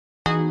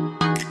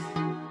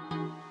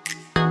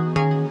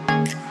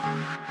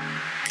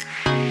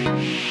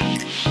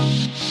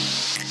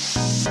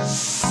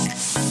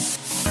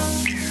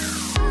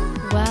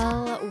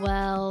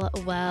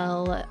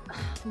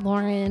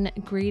Lauren,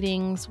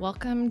 greetings.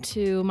 Welcome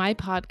to my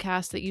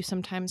podcast that you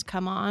sometimes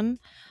come on.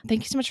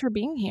 Thank you so much for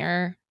being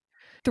here.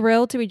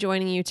 Thrilled to be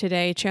joining you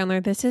today,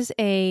 Chandler. This is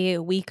a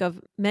week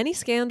of many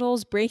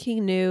scandals,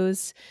 breaking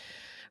news.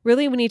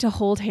 Really, we need to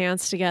hold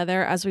hands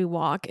together as we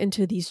walk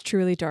into these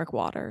truly dark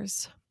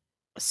waters.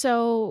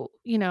 So,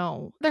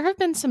 there have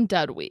been some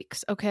dud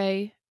weeks,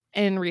 okay,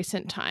 in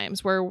recent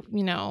times where,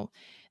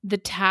 the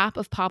tap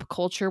of pop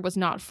culture was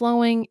not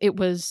flowing. It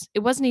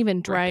wasn't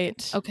even dripping,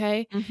 Right.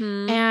 okay?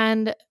 Mm-hmm.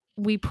 And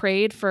we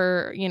prayed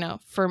for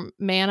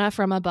manna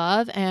from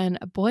above, and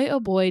boy, oh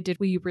boy,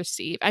 did we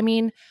receive. I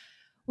mean,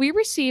 we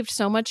received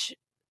so much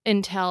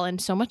intel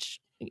and so much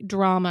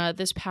drama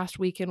this past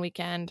week and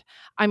weekend.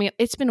 I mean,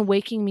 it's been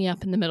waking me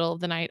up in the middle of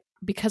the night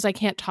because I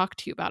can't talk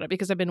to you about it,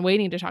 because I've been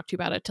waiting to talk to you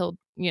about it till,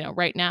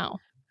 right now.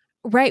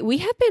 Right. We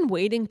have been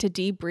waiting to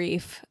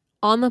debrief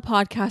on the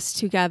podcast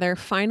together.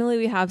 Finally,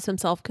 we have some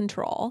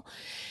self-control.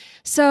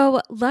 So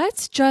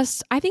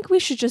I think we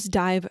should just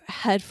dive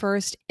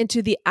headfirst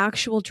into the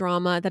actual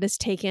drama that has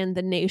taken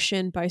the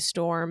nation by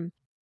storm.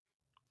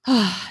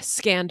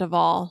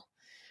 Scandival.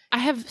 I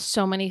have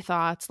so many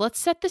thoughts. Let's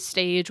set the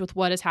stage with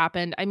what has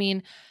happened. I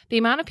mean, the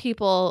amount of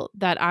people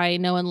that I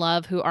know and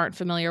love who aren't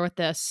familiar with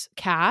this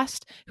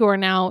cast, who are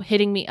now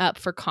hitting me up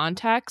for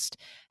context,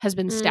 has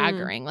been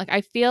staggering. Like, I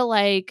feel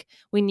like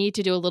we need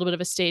to do a little bit of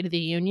a State of the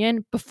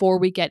Union before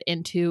we get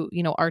into,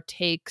 our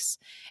takes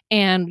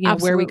and,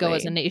 where we go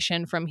as a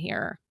nation from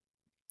here.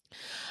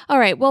 All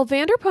right. Well,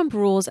 Vanderpump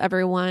Rules,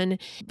 everyone.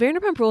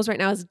 Vanderpump Rules right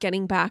now is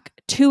getting back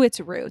to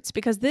its roots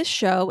because this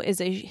show is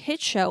a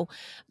hit show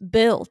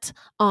built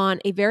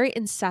on a very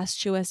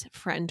incestuous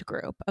friend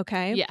group.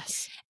 Okay.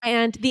 Yes.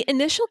 And the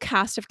initial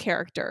cast of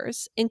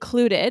characters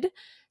included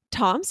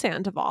Tom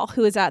Sandoval,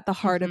 who is at the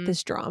heart of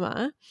this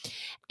drama,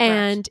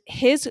 and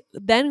his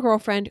then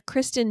girlfriend,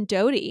 Kristen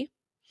Doute.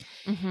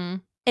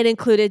 It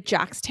included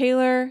Jax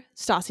Taylor,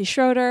 Stassi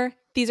Schroeder.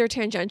 These are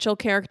tangential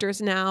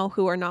characters now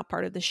who are not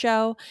part of the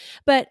show.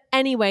 But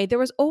anyway, there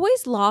was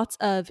always lots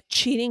of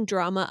cheating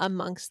drama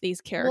amongst these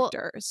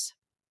characters.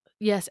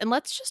 Well, yes. And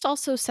let's just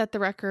also set the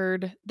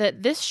record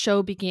that this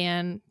show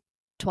began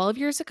 12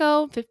 years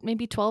ago,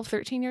 maybe 12,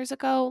 13 years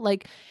ago.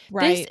 Like,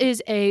 This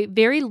is a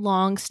very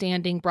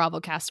long-standing Bravo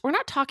cast. We're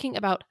not talking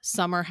about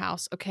Summer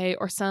House, okay,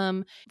 or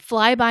some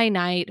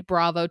fly-by-night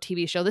Bravo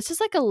TV show. This is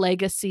like a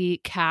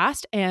legacy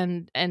cast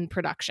and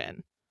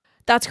production.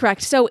 That's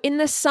correct. So in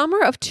the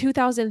summer of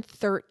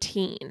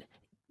 2013,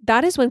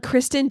 that is when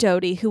Kristen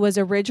Doute, who was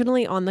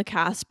originally on the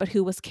cast, but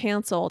who was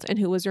canceled and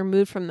who was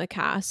removed from the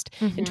cast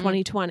in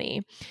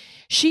 2020,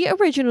 she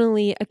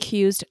originally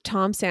accused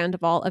Tom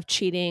Sandoval of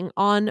cheating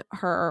on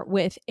her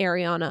with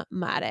Ariana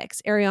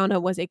Madix.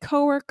 Ariana was a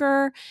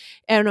coworker.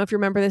 I don't know if you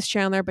remember this,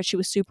 Chandler, but she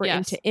was super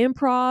into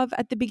improv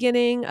at the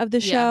beginning of the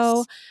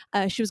show.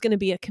 She was going to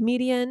be a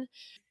comedian.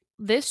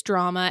 This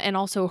drama and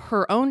also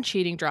her own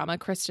cheating drama,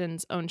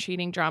 Kristen's own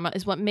cheating drama,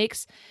 is what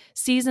makes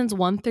seasons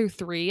 1 through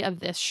 3 of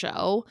this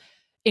show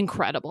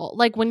incredible.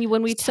 Like when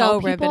we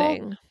tell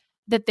people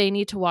that they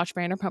need to watch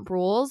Vanderpump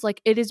Rules,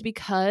 like, it is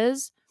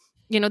because,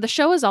 the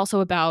show is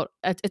also about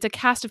it's a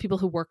cast of people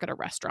who work at a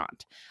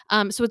restaurant.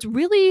 So it's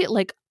really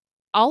like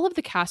all of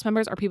the cast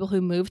members are people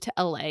who moved to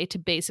LA to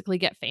basically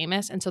get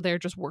famous, and so they're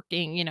just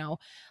working,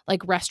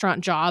 like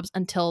restaurant jobs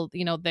until,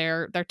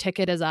 their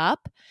ticket is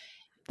up.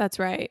 That's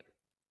right.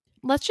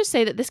 Let's just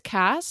say that this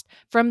cast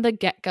from the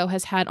get-go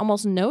has had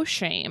almost no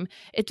shame.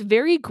 It's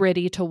very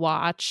gritty to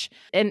watch.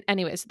 And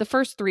anyways, the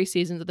first 3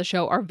 seasons of the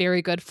show are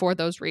very good for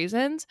those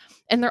reasons.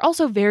 And they're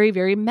also very,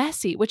 very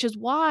messy, which is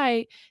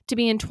why to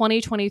be in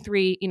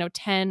 2023,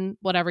 10,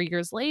 whatever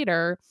years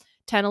later,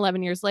 10,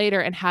 11 years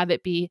later, and have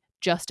it be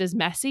just as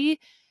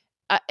messy,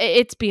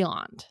 it's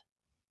beyond.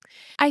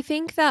 I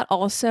think that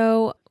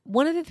also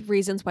one of the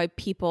reasons why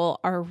people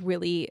are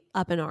really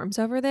up in arms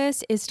over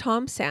this is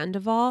Tom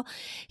Sandoval.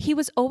 He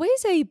was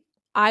always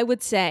I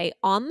would say,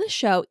 on the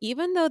show,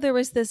 even though there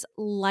was this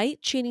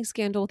light cheating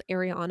scandal with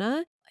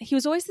Ariana, he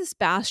was always this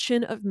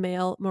bastion of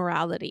male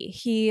morality.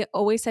 He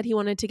always said he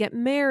wanted to get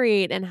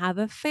married and have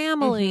a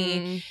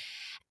family.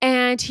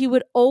 And he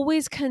would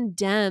always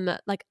condemn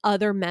like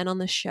other men on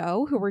the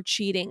show who were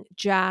cheating.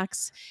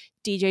 Jax,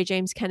 DJ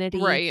James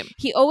Kennedy. Right.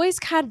 He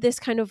always had this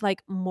kind of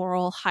like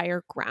moral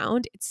higher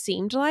ground, it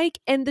seemed like.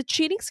 And the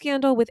cheating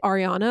scandal with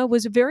Ariana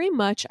was very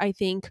much, I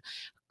think,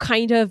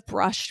 kind of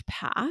brushed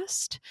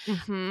past.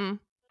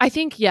 I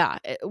think,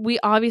 we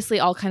obviously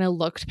all kind of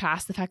looked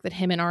past the fact that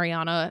him and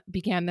Ariana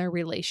began their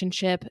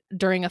relationship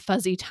during a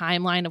fuzzy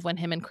timeline of when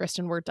him and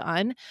Kristen were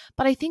done.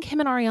 But I think him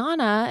and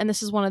Ariana, and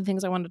this is one of the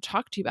things I wanted to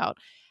talk to you about,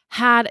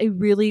 had a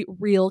really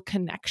real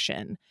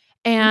connection.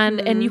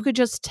 And you could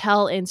just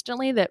tell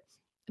instantly that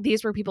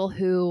these were people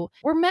who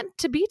were meant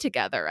to be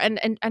together. And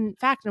in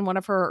fact, in one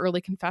of her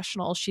early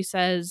confessionals, she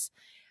says,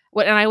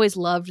 and I always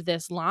loved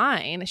this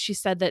line, she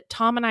said that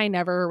Tom and I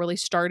never really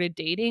started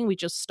dating. We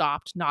just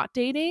stopped not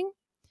dating.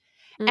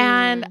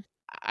 And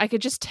I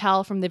could just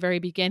tell from the very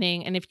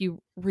beginning, and if you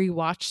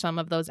rewatch some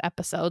of those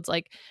episodes,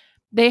 like,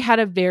 they had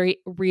a very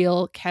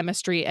real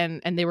chemistry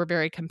and they were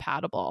very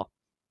compatible.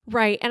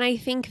 Right. And I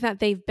think that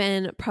they've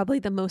been probably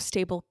the most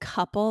stable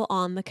couple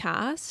on the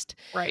cast,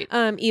 Right.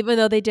 even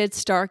though they did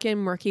start in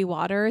murky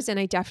waters. And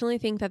I definitely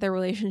think that their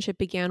relationship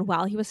began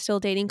while he was still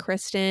dating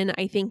Kristen.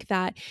 I think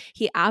that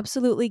he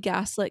absolutely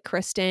gaslit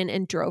Kristen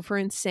and drove her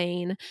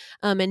insane,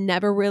 and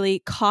never really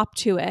copped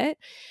to it.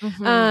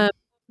 Mm-hmm. Um,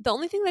 the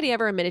only thing that he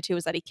ever admitted to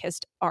was that he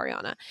kissed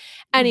Ariana.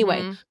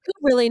 Anyway, Mm-hmm. who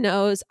really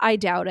knows? I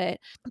doubt it.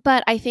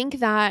 But I think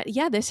that,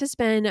 yeah, this has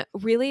been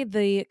really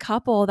the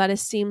couple that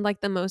has seemed like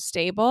the most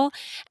stable.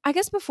 I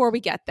guess before we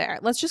get there,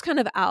 let's just kind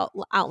of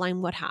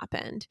outline what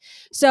happened.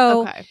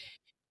 So Okay.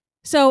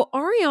 so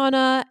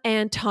Ariana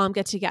and Tom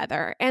get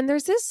together, and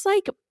there's this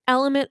like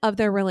element of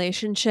their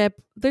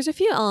relationship. There's a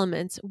few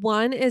elements.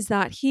 One is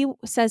that he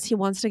says he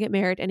wants to get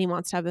married and he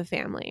wants to have a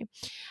family.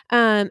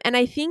 And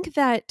I think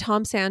that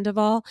Tom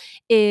Sandoval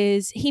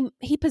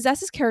he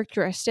possesses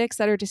characteristics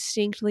that are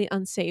distinctly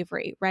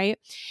unsavory, right?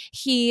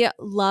 He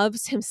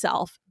loves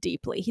himself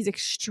deeply. He's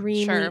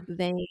extremely Sure.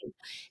 vain.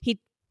 He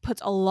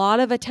puts a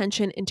lot of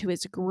attention into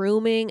his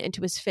grooming,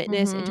 into his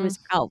fitness, into Mm-hmm. his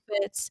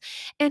outfits.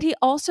 And he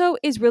also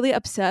is really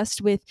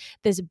obsessed with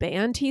this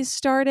band he's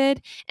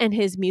started and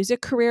his music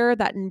career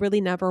that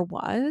really never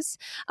was.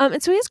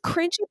 And so he has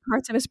cringy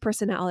parts of his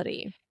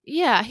personality.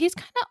 Yeah, he's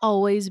kind of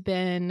always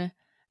been,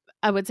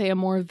 I would say, a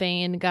more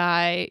vain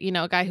guy,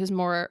 a guy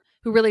who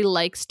really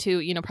likes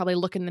to, probably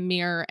look in the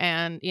mirror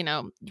and,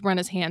 run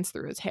his hands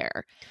through his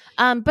hair.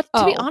 But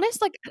to be Oh.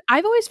 honest, like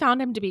I've always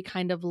found him to be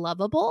kind of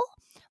lovable.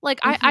 Like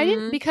I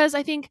didn't, Mhm. because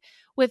I think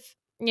with,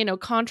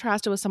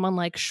 contrasted with someone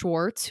like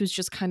Schwartz, who's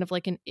just kind of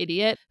like an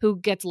idiot who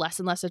gets less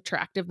and less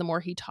attractive the more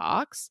he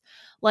talks.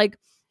 Like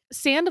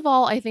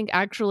Sandoval, I think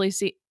actually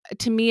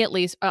to me at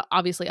least,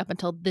 obviously up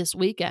until this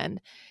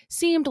weekend,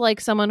 seemed like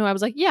someone who I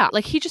was like, yeah,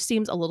 like he just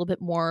seems a little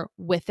bit more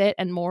with it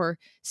and more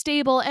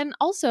stable. And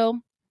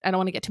also, I don't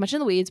want to get too much in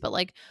the weeds, but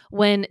like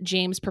when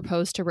James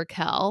proposed to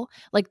Raquel,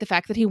 like the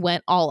fact that he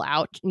went all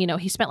out,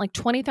 he spent like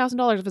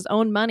 $20,000 of his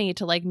own money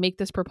to like make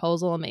this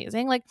proposal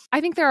amazing. Like I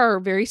think there are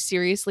very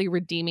seriously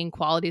redeeming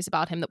qualities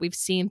about him that we've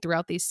seen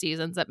throughout these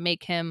seasons that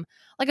make him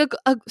like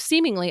a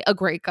seemingly a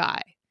great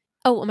guy.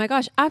 Oh my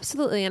gosh,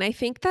 absolutely. And I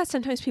think that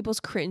sometimes people's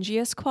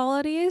cringiest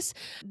qualities,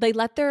 they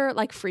let their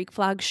like freak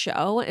flag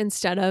show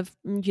instead of,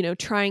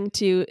 trying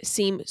to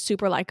seem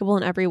super likable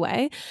in every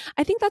way.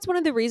 I think that's one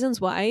of the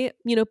reasons why,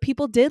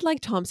 people did like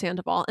Tom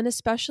Sandoval. And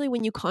especially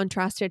when you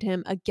contrasted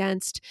him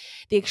against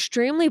the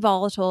extremely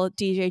volatile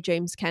DJ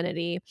James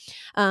Kennedy,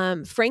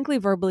 frankly,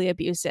 verbally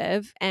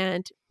abusive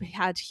and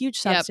had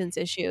huge Yep. substance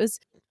issues.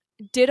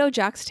 Ditto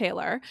Jax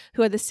Taylor,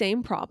 who had the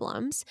same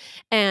problems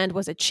and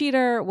was a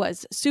cheater,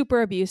 was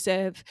super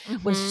abusive,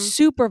 was Mm-hmm.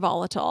 super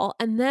volatile.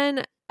 And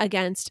then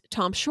against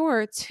Tom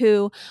Schwartz,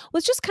 who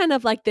was just kind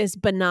of like this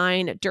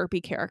benign,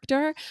 derpy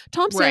character.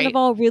 Tom Right.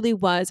 Sandoval really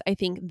was, I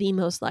think, the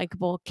most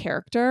likable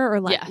character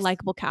or Yes.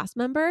 likable cast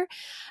member.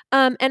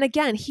 And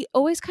again, he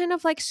always kind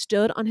of like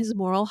stood on his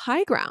moral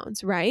high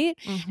grounds, right?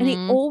 And he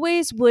Mm-hmm.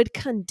 always would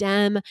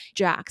condemn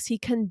Jax. He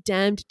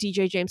condemned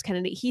DJ James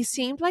Kennedy. He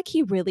seemed like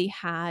he really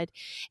had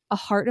a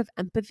heart of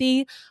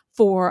empathy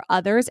for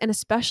others and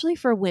especially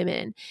for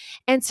women.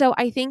 And so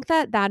I think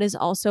that that is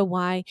also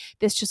why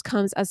this just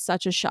comes as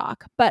such a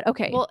shock. But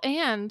okay. Well,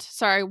 and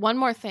sorry, one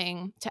more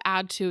thing to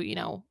add to,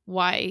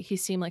 why he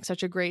seemed like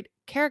such a great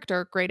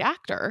character, great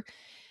actor,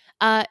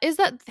 is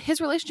that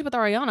his relationship with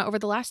Ariana over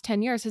the last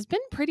 10 years has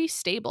been pretty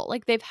stable.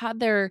 Like they've had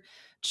their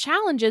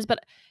challenges, but,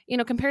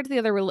 compared to the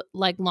other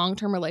like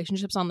long-term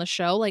relationships on the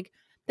show, like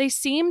they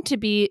seem to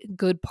be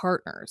good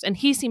partners. And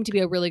he seemed to be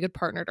a really good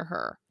partner to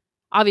her.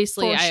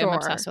 Obviously, For I am sure.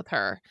 obsessed with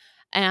her.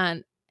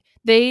 And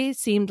they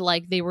seemed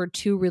like they were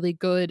two really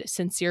good,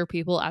 sincere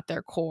people at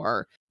their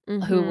core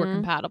who were Mhm.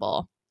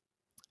 compatible.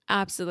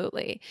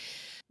 Absolutely.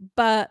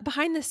 But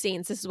behind the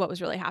scenes, this is what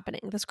was really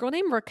happening. This girl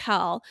named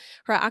Raquel,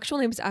 her actual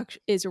name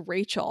is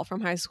Rachel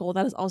from high school.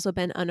 That has also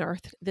been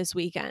unearthed this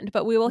weekend.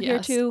 But we will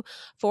Yes.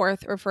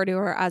 hereforth refer to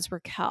her as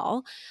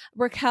Raquel.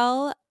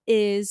 Raquel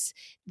is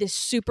this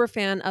super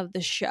fan of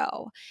the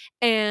show,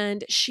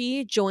 and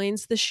she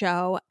joins the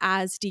show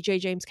as DJ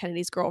James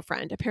Kennedy's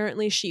girlfriend.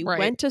 Apparently, she Right.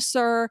 went to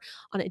Sir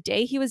on a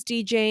day he was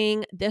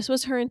DJing. This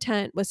was her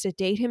intent, was to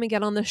date him and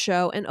get on the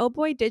show. And oh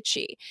boy, did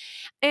she.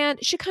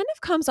 And she kind of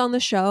comes on the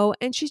show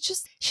and she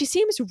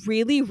seems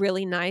really,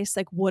 really nice,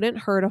 like wouldn't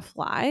hurt a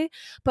fly,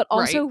 but Right.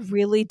 also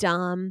really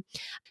dumb.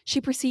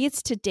 She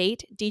proceeds to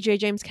date DJ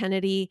James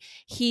Kennedy.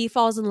 He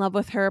falls in love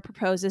with her,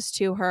 proposes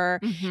to her,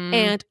 Mm-hmm.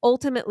 and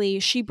ultimately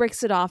she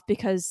breaks it off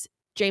because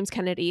James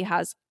Kennedy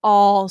has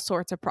all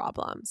sorts of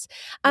problems.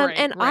 Right.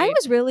 And I Right.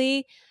 was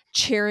really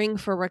cheering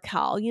for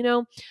Raquel.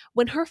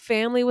 When her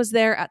family was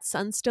there at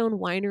Sunstone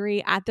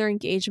Winery at their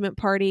engagement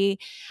party,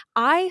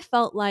 I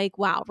felt like,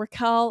 wow,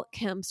 Raquel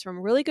comes from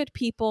really good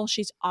people.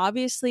 She's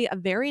obviously a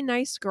very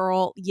nice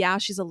girl. Yeah,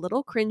 she's a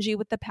little cringy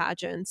with the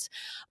pageants,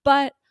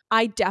 but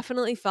I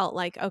definitely felt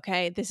like,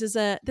 okay, this is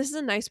a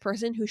nice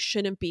person who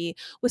shouldn't be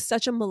with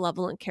such a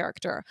malevolent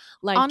character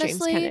like James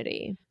Honestly,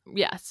 Kennedy.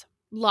 yes.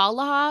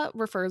 Lala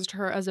refers to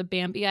her as a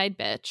Bambi-eyed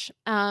bitch.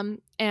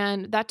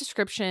 And that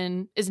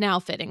description is now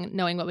fitting,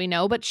 knowing what we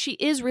know. But she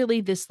is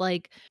really this,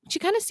 like, she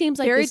kind of seems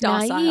like Very this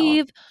docile.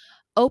 naive,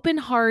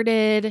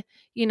 open-hearted,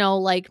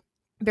 like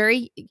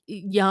very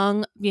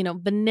young,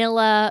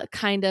 vanilla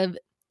kind of,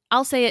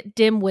 I'll say it,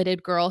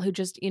 dim-witted girl who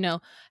just,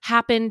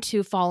 happened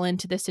to fall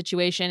into this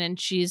situation, and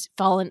she's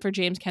fallen for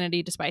James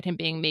Kennedy despite him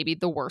being maybe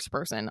the worst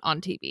person on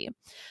TV.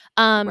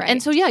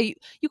 And so, yeah,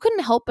 you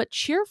couldn't help but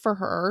cheer for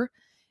her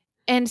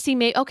and see,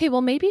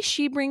 maybe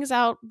she brings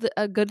out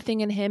a good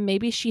thing in him.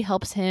 Maybe she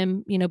helps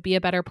him, be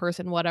a better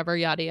person, whatever,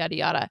 yada, yada,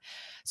 yada.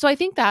 So I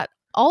think that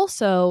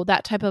also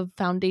that type of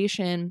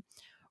foundation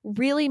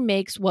really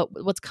makes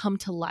what's come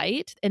to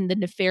light and the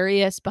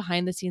nefarious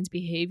behind the scenes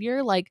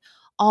behavior, like,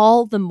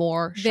 all the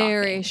more shocking.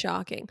 Very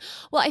shocking.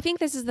 Well, I think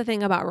this is the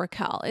thing about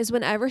Raquel, is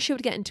whenever she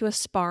would get into a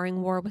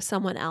sparring war with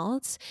someone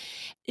else,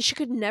 she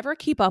could never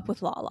keep up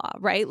with Lala,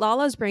 right?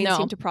 Lala's brain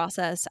seemed to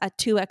process at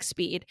 2x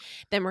speed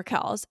than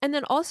Raquel's. And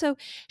then also,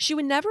 she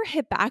would never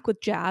hit back with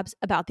jabs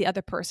about the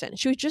other person.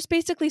 She would just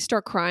basically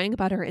start crying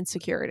about her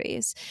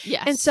insecurities.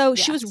 Yes. And so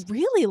she was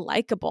really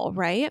likable,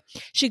 right?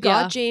 She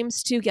got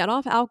James to get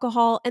off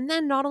alcohol. And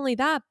then not only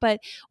that, but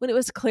when it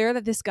was clear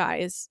that this guy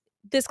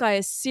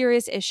has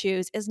serious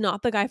issues, is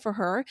not the guy for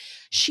her,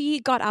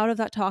 she got out of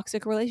that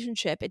toxic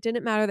relationship. It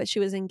didn't matter that she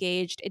was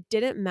engaged. It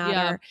didn't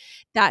matter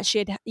that she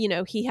had,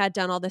 he had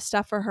done all this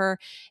stuff for her.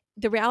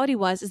 The reality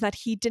is that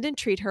he didn't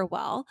treat her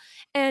well,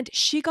 and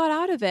she got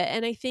out of it.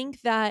 And I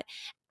think that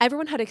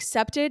everyone had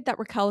accepted that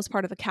Raquel was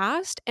part of the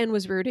cast and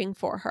was rooting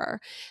for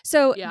her.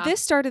 So this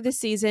start of the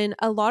season,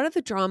 a lot of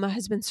the drama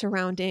has been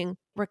surrounding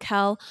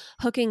Raquel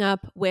hooking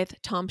up with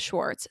Tom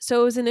Schwartz.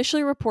 So it was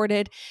initially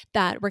reported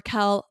that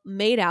Raquel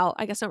made out,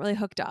 I guess not really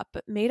hooked up,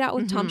 but made out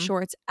with Tom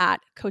Schwartz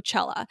at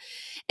Coachella.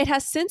 It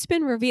has since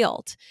been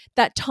revealed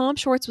that Tom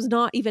Schwartz was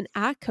not even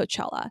at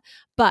Coachella,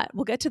 but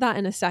we'll get to that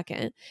in a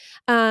second.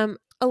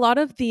 A lot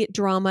of the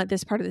drama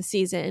this part of the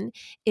season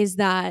is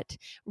that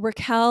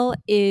Raquel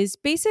is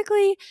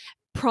basically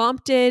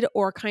prompted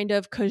or kind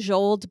of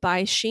cajoled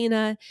by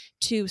Scheana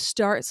to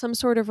start some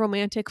sort of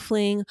romantic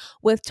fling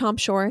with Tom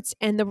Schwartz.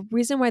 And the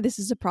reason why this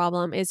is a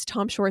problem is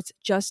Tom Schwartz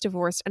just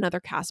divorced another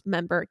cast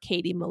member,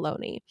 Katie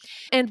Maloney.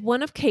 And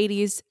one of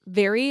Katie's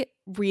very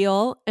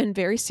real and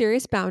very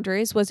serious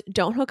boundaries was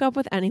don't hook up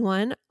with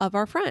anyone of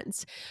our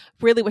friends.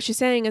 Really what she's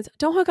saying is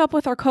don't hook up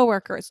with our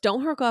coworkers.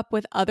 Don't hook up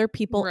with other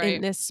people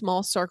in this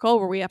small circle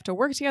where we have to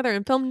work together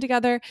and film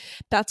together.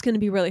 That's going to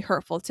be really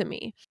hurtful to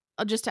me.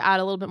 Just to add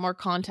a little bit more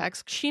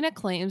context, Scheana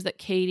claims that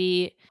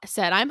Katie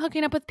said, I'm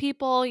hooking up with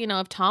people,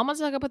 if Tom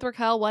wants to hook up with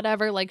Raquel,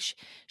 whatever. Like,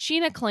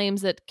 Scheana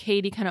claims that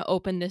Katie kind of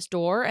opened this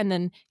door, and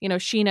then,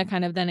 Scheana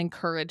kind of then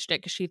encouraged it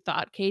because she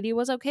thought Katie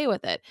was okay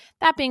with it.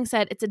 That being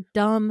said, it's a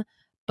dumb,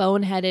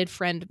 boneheaded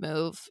friend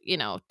move,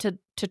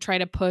 to try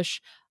to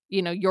push,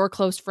 your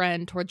close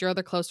friend towards your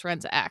other close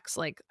friend's ex.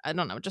 Like, I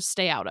don't know, just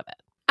stay out of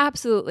it.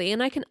 Absolutely.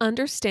 And I can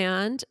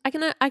understand, I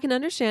can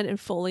understand and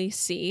fully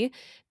see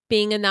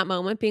being in that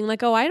moment, being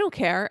like, oh, I don't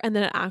care. And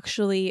then it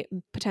actually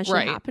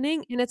potentially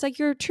happening. And it's like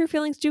your true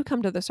feelings do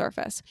come to the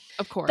surface.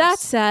 Of course. That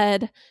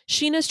said,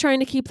 Scheana's trying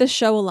to keep the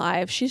show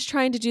alive. She's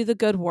trying to do the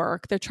good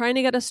work. They're trying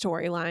to get a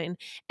storyline.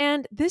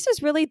 And this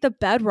is really the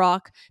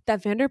bedrock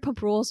that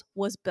Vanderpump Rules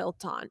was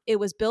built on. It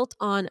was built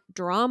on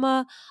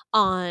drama,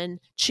 on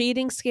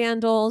cheating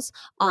scandals,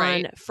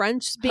 on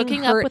friends being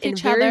hooking hurt up with in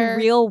each very other.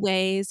 real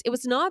ways. It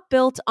was not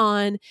built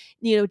on,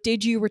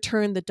 did you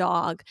return the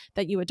dog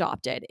that you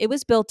adopted? It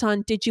was built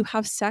on, did you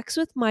have sex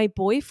with my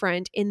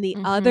boyfriend in the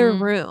other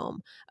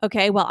room,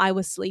 while I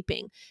was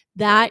sleeping?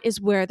 That is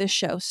where the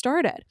show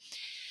started.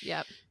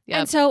 Yep.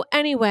 And so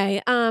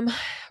anyway,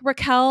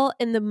 Raquel,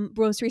 in the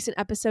most recent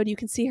episode, you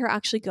can see her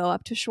actually go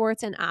up to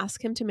Schwartz and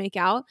ask him to make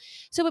out.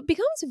 So it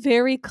becomes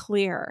very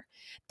clear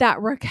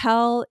that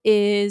Raquel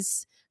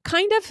is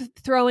kind of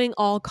throwing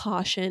all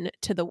caution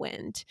to the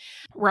wind.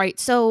 Right.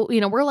 So,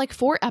 we're like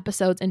 4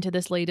 episodes into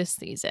this latest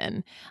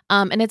season.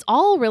 And it's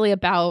all really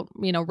about,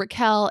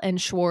 Raquel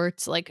and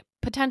Schwartz, like,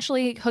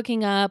 potentially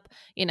hooking up,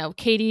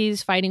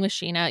 Katie's fighting with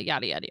Scheana,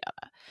 yada, yada,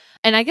 yada.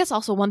 And I guess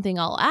also one thing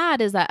I'll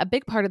add is that a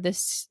big part of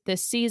this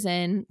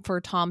season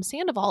for Tom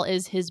Sandoval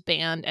is his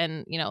band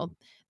and,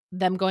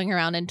 them going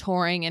around and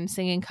touring and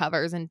singing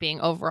covers and being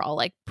overall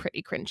like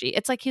pretty cringy.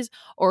 It's like he's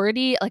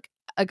already like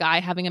a guy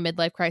having a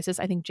midlife crisis.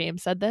 I think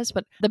James said this,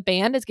 but the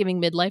band is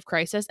giving midlife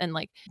crisis, and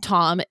like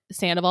Tom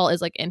Sandoval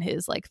is like in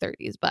his like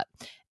 30s. But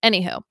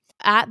anywho,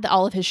 at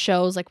all of his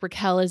shows, like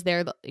Raquel is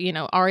there,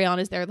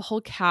 Ariana is there, the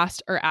whole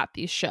cast are at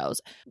these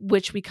shows,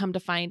 which we come to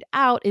find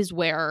out is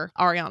where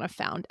Ariana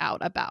found out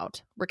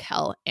about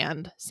Raquel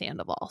and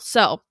Sandoval.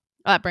 So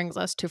that brings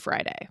us to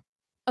Friday.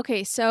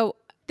 Okay, so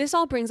this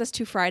all brings us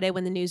to Friday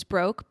when the news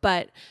broke,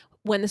 but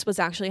when this was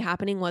actually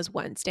happening was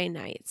Wednesday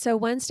night. So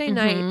Wednesday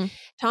night,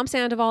 Tom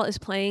Sandoval is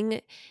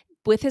playing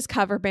with his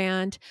cover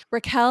band.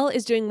 Raquel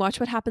is doing Watch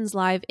What Happens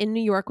Live in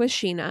New York with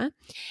Sheena.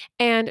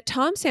 And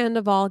Tom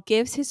Sandoval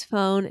gives his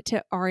phone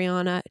to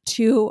Ariana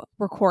to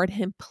record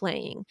him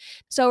playing.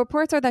 So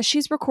reports are that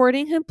she's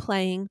recording him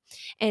playing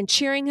and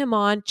cheering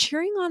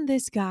on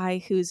this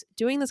guy who's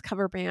doing this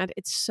cover band.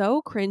 It's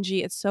so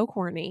cringy. It's so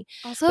corny.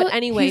 Also, but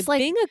anyway, he's like,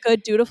 being a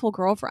good, dutiful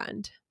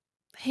girlfriend.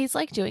 He's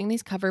like doing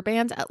these cover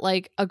bands at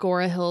like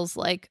Agora Hills,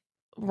 like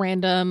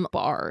random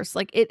bars.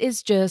 Like it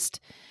is just,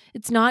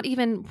 it's not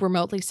even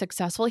remotely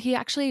successful. He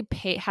actually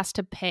has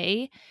to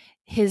pay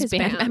his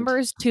band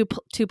members to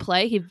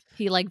play.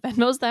 He like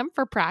Venmos them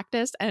for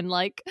practice and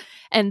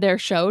their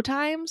show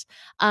times.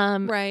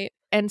 Right.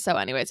 And so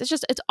anyways,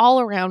 it's all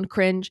around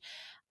cringe.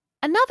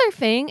 Another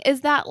thing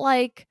is that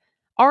like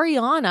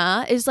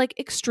Ariana is like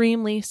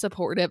extremely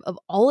supportive of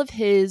all of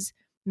his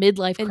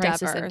midlife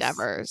crisis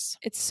endeavors.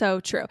 It's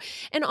so true.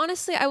 And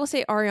honestly, I will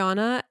say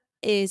Ariana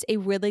is a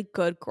really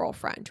good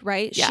girlfriend,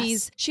 right?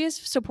 Yes. She is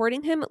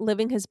supporting him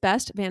living his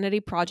best vanity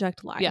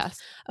project life. Yes.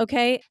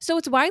 Okay. So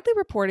it's widely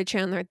reported,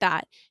 Chandler,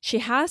 that she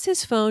has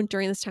his phone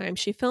during this time.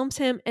 She films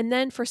him, and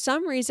then for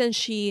some reason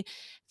she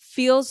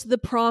feels the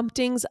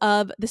promptings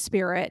of the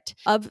spirit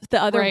of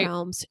the other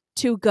realms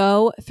to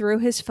go through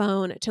his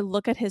phone to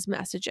look at his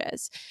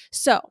messages.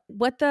 So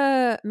what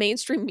the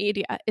mainstream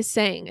media is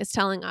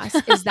telling us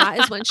is that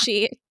is when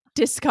she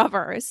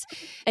discovers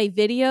a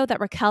video that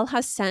Raquel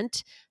has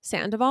sent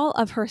Sandoval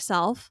of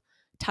herself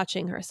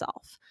touching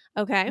herself.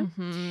 Okay.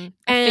 Mm-hmm.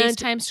 And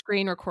FaceTime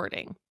screen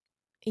recording.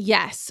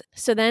 Yes.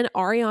 So then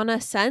Ariana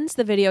sends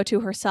the video to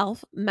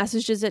herself,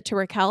 messages it to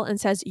Raquel,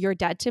 and says, "You're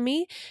dead to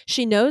me."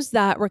 She knows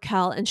that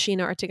Raquel and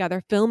Sheena are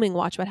together filming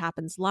Watch What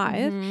Happens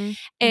Live. Mm-hmm.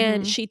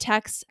 And she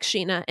texts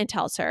Sheena and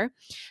tells her.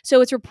 So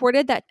it's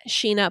reported that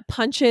Sheena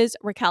punches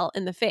Raquel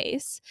in the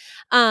face.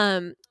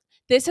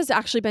 This has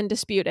actually been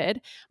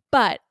disputed.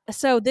 But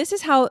so this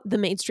is how the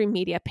mainstream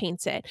media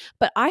paints it.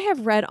 But I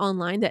have read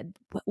online that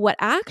what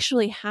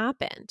actually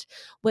happened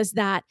was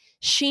that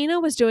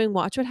Sheena was doing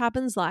Watch What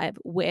Happens Live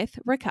with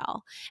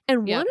Raquel.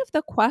 And one of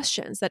the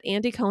questions that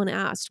Andy Cohen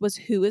asked was,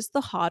 who is the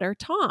hotter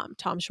Tom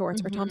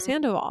Schwartz or Tom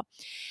Sandoval?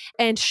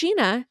 And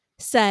Sheena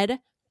said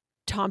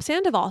Tom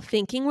Sandoval,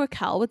 thinking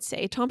Raquel would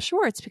say Tom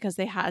Schwartz because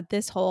they had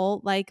this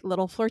whole like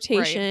little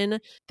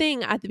flirtation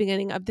thing at the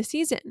beginning of the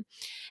season.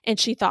 And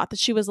she thought that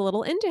she was a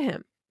little into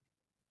him.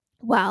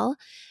 Well,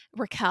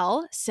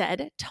 Raquel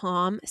said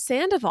Tom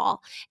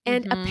Sandoval.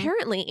 And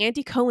apparently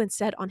Andy Cohen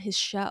said on his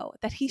show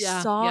that he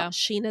saw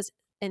Sheena's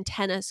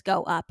antennas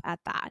go up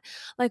at that.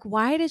 Like,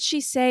 why did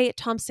she say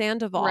Tom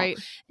Sandoval? Right.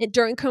 And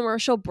during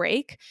commercial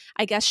break,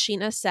 I guess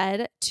Sheena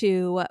said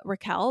to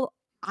Raquel,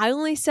 "I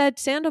only said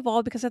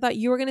Sandoval because I thought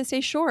you were going to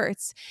say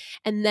Schwartz."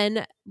 And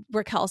then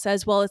Raquel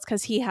says, well, it's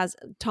because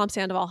Tom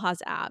Sandoval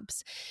has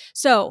abs.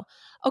 So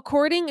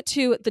according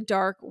to the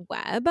dark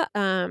web,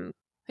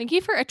 thank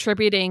you for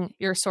attributing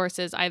your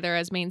sources either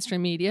as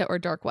mainstream media or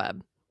dark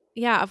web.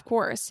 Yeah, of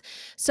course.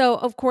 So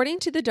according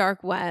to the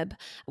dark web,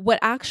 what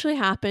actually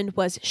happened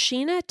was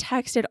Sheena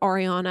texted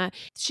Ariana.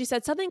 She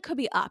said something could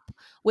be up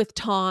with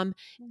Tom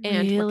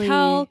and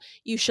Raquel.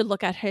 You should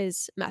look at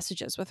his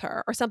messages with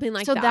her or something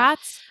like that.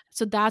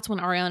 So that's when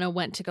Ariana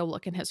went to go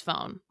look in his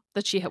phone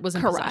that she was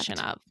in possession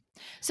of.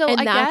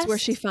 And that's where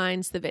she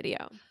finds the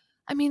video.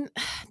 I mean,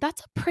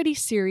 that's a pretty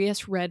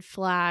serious red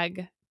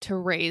flag to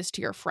raise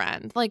to your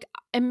friend. Like,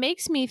 it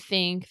makes me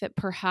think that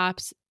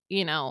perhaps,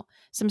 you know,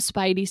 some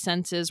spidey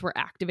senses were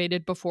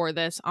activated before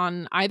this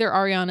on either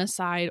Ariana's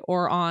side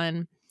or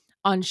on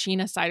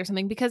Sheena's side or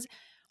something. Because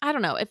I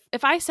don't know,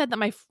 if I said that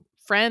my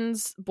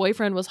friend's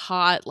boyfriend was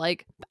hot,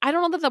 like, I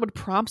don't know that would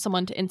prompt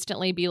someone to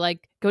instantly be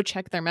like, go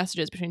check their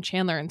messages between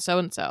Chandler and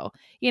so,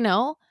 you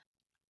know?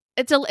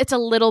 It's a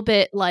little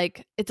bit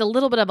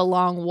of a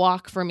long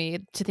walk for me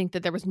to think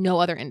that there was no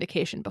other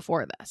indication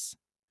before this.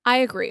 I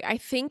agree. I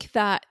think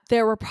that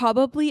there were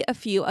probably a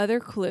few other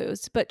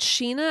clues, but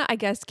Sheena, I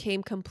guess,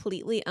 came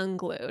completely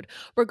unglued.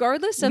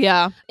 Regardless of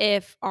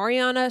if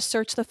Ariana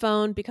searched the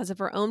phone because of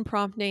her own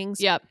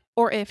promptings,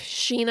 or if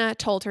Sheena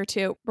told her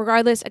to.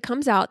 Regardless, it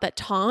comes out that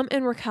Tom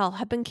and Raquel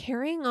have been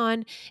carrying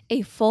on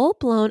a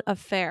full-blown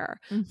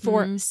affair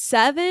for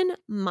 7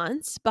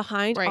 months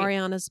behind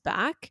Ariana's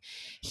back.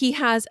 He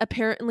has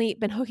apparently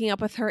been hooking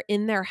up with her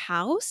in their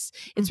house.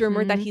 It's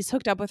rumored that he's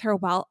hooked up with her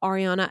while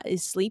Ariana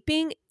is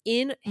sleeping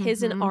in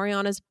his and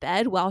Ariana's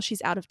bed while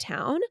she's out of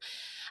town.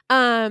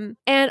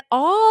 And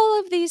all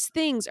of these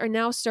things are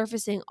now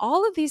surfacing,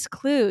 all of these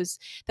clues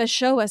that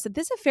show us that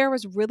this affair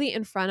was really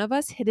in front of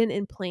us, hidden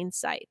in plain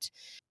sight.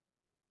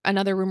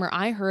 Another rumor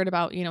I heard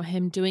about, you know,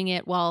 him doing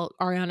it while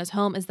Ariana's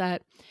home is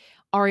that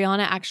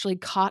Ariana actually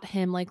caught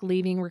him like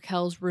leaving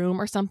Raquel's room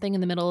or something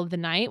in the middle of the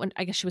night when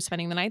I guess she was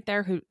spending the night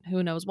there.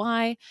 Who knows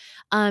why?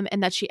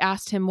 And that she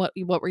asked him,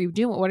 what were you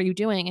doing? What are you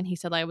doing? And he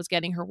said, I was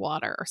getting her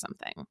water or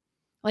something.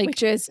 Like,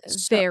 which is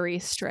very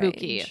strange.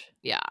 Spooky.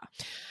 Yeah.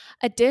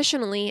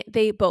 Additionally,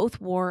 they both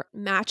wore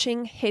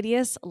matching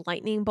hideous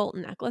lightning bolt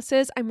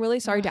necklaces. I'm really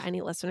sorry to Ugh.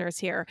 any listeners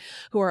here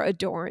who are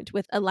adorned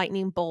with a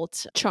lightning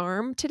bolt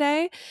charm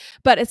today,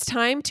 but it's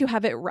time to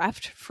have it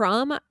reft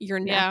from your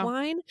Yeah.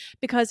 neckline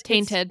because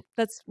Tainted.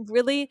 that's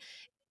really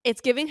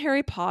it's giving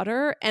Harry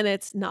Potter and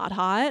it's not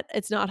hot.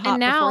 It's not And hot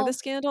before the now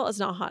scandal. It's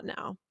not hot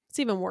now. It's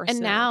even worse and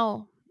now.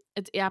 now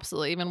it's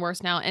absolutely even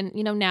worse now. And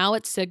now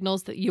it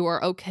signals that you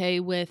are okay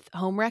with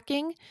home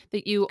wrecking,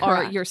 that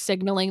Correct. you're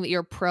signaling that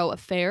you're pro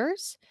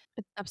affairs.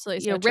 It's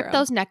absolutely so Rip true.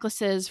 those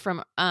necklaces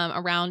from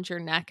around your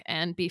neck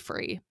and be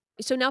free.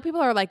 So now people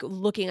are like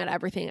looking at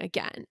everything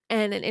again.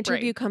 And an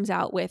interview Right. comes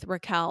out with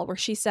Raquel where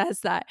she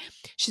says that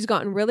she's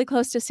gotten really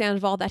close to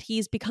Sandoval, that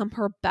he's become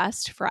her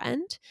best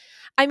friend.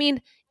 I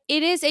mean,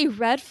 it is a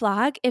red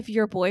flag if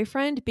your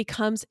boyfriend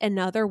becomes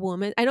another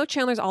woman. I know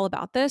Chandler's all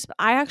about this, but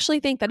I actually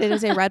think that it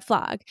is a red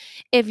flag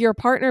if your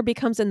partner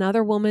becomes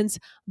another woman's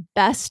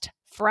best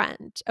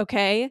friend.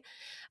 Okay.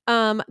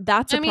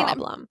 That's a I mean,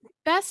 problem.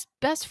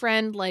 best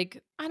friend,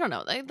 like, I don't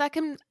know,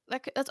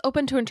 that's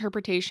open to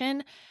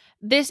interpretation.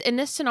 In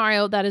this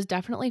scenario, that is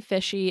definitely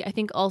fishy. I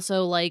think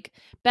also, like,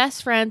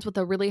 best friends with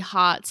a really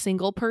hot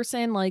single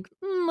person, like,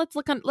 let's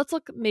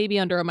look maybe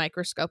under a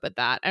microscope at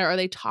that. Are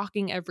they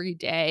talking every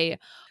day?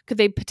 Could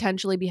they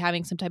potentially be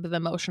having some type of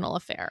emotional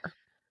affair?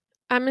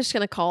 I'm just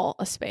going to call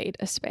a spade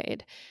a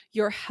spade.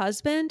 Your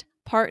husband,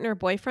 partner,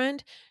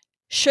 boyfriend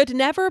should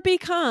never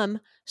become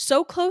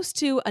so close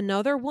to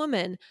another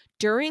woman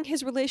during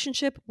his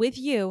relationship with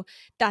you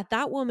that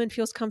that woman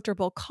feels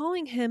comfortable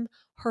calling him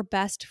her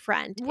best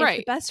friend. If the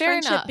Right. best Fair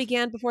friendship enough.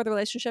 began before the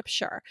relationship,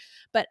 sure,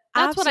 but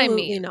That's what I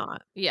absolutely mean.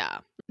 not. Yeah.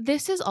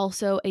 This is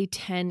also a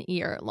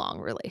 10-year long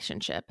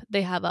relationship.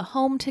 They have a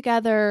home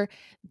together.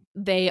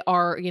 They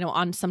are,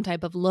 on some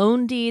type of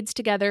loan deeds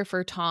together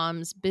for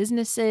Tom's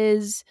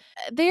businesses.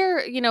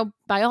 They're,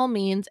 by all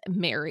means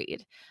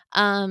married.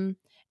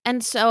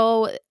 And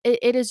so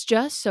it is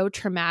just so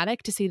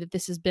traumatic to see that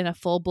this has been a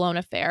full blown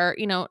affair.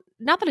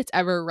 Not that it's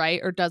ever right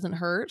or doesn't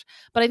hurt,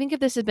 but I think if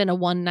this had been a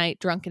one night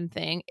drunken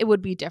thing, it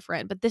would be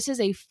different. But this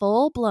is a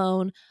full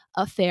blown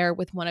affair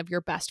with one of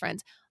your best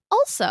friends.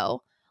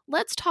 Also,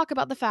 let's talk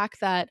about the fact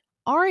that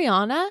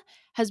Ariana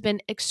has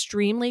been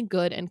extremely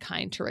good and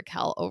kind to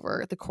Raquel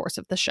over the course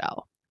of the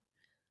show.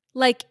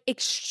 Like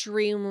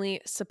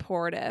extremely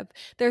supportive.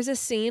 There's a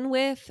scene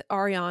with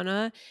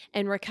Ariana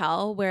and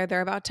Raquel where they're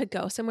about to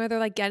go somewhere. They're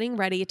like getting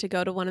ready to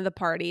go to one of the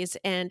parties.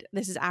 And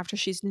this is after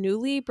she's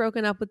newly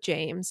broken up with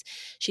James.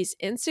 She's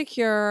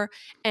insecure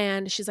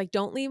and she's like,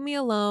 don't leave me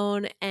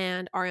alone.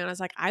 And Ariana's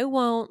like, I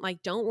won't.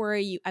 Like, don't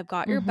worry. I've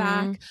got your Mm-hmm.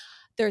 back.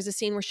 There's a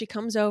scene where she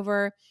comes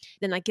over,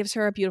 then like gives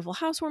her a beautiful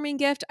housewarming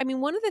gift. I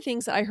mean, one of the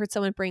things that I heard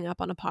someone bring up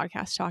on a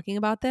podcast talking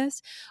about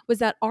this was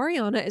that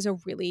Ariana is a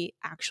really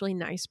actually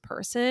nice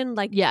person.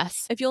 Like,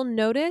 Yes. if you'll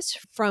notice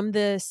from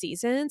the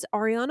seasons,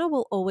 Ariana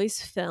will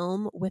always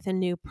film with a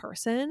new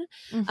person.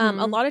 A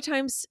Mm-hmm. lot of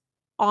times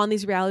on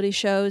these reality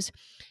shows,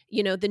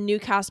 the new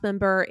cast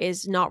member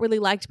is not really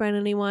liked by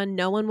anyone.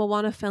 No one will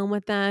want to film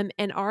with them.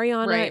 And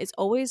Ariana Right. is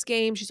always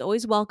game. She's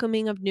always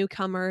welcoming of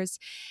newcomers.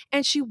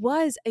 And she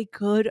was a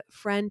good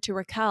friend to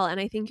Raquel. And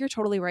I think you're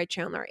totally right,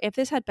 Chandler. If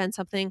this had been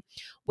something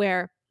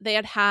where they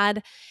had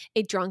had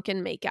a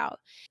drunken makeout,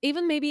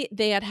 even maybe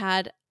they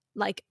had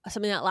like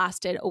something that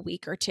lasted a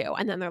week or two,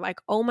 and then they're like,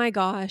 oh my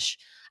gosh,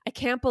 I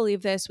can't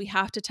believe this. We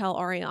have to tell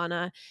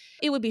Ariana.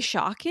 It would be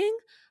shocking,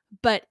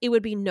 but it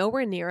would be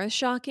nowhere near as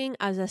shocking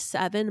as a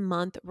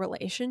 7-month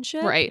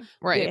relationship Right.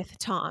 Right. with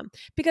Tom.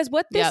 Because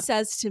what this Yep.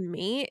 says to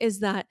me is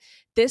that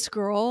this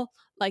girl,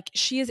 like,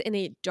 she is in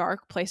a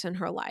dark place in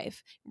her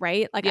life,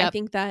 right? Like, I Yep.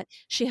 think that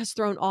she has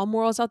thrown all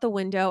morals out the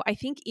window. I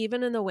think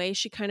even in the way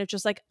she kind of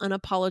just like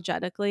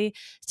unapologetically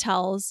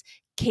tells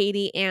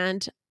Katie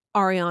and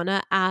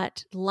Ariana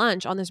at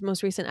lunch on this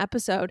most recent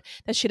episode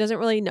that she doesn't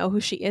really know who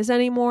she is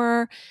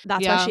anymore.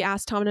 That's why Yeah. she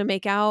asked Tom to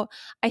make out.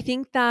 I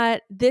think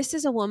that this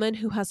is a woman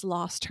who has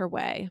lost her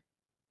way.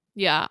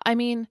 Yeah. I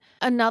mean,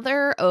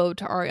 another ode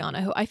to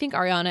Ariana, who I think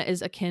Ariana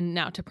is akin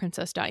now to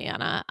Princess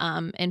Diana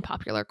in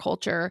popular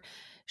culture.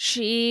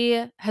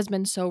 She has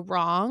been so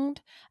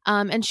wronged.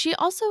 And she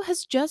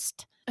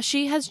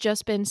has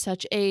just been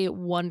such a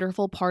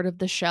wonderful part of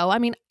the show. I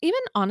mean, even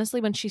honestly,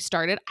 when she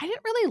started, I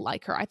didn't really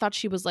like her. I thought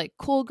she was like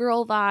cool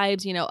girl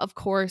vibes. Of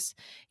course,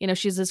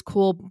 she's this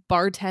cool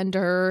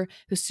bartender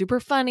who's super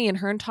funny, and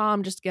her and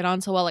Tom just get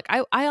on so well. Like,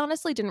 I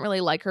honestly didn't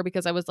really like her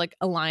because I was like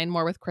aligned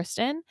more with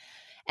Kristen.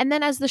 And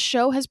then as the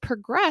show has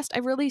progressed,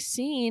 I've really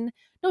seen,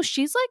 no,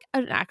 she's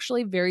like an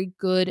actually very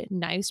good,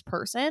 nice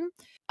person,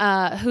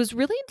 who's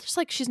really just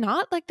like, she's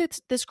not like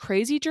this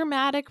crazy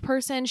dramatic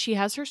person. She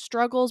has her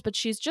struggles, but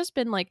she's just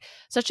been like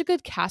such a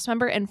good cast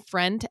member and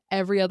friend to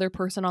every other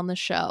person on the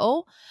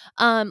show.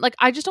 Like,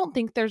 I just don't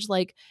think there's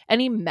like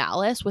any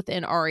malice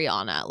within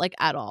Ariana, like,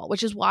 at all,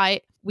 which is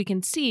why we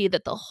can see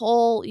that the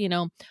whole,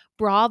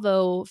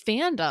 Bravo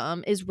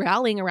fandom is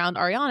rallying around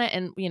Ariana,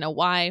 and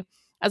why,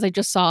 as I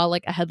just saw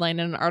like a headline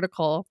in an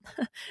article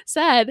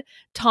said,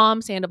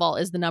 Tom Sandoval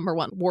is the number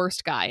one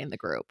worst guy in the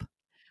group.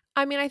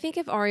 I mean, I think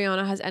if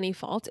Ariana has any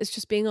fault, it's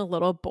just being a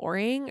little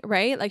boring,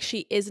 right? Like,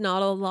 she is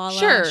not a Lala,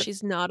 Sure,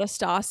 she's not a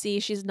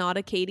Stassi, she's not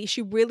a Katie.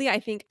 She really, I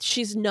think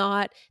she's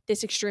not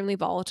this extremely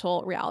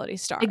volatile reality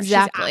star. She's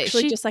exactly.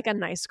 actually just like a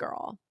nice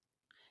girl.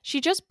 She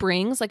just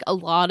brings like a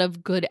lot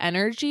of good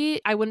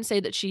energy. I wouldn't say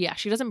that she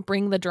doesn't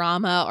bring the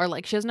drama, or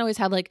like she doesn't always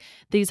have like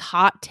these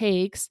hot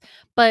takes,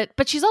 but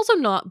she's also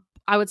not,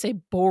 I would say,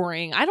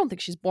 boring. I don't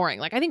think she's boring.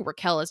 Like I think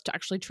Raquel is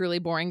actually truly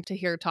boring to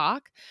hear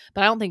talk,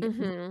 but I don't think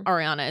Mhm.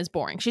 Ariana is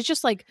boring. She's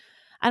just like,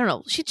 I don't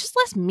know, she's just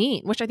less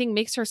mean, which I think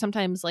makes her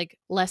sometimes like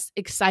less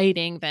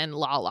exciting than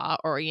Lala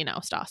or,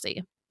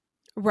 Stassi.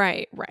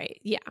 Right, right.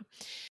 Yeah.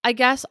 I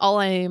guess all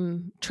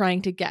I'm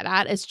trying to get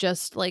at is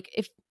just like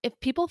if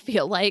people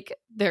feel like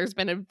there's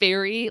been a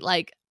very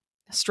like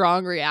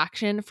strong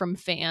reaction from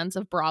fans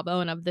of Bravo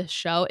and of this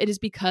show, it is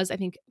because I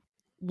think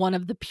one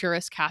of the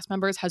purest cast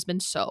members has been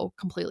so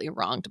completely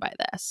wronged by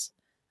this.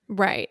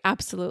 Right,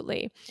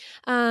 absolutely.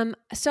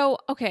 So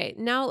okay,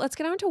 now let's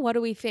get on to what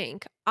do we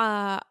think.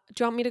 Do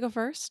you want me to go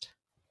first?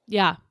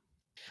 Yeah.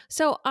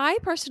 So I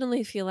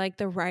personally feel like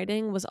the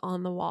writing was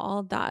on the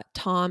wall that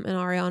Tom and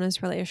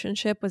Ariana's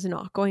relationship was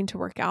not going to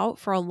work out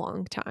for a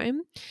long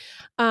time.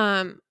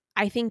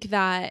 I think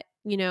that,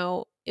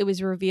 it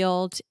was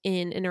revealed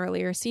in an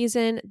earlier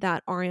season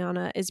that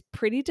Ariana is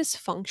pretty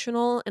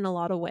dysfunctional in a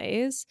lot of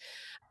ways.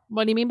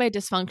 What do you mean by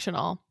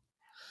dysfunctional?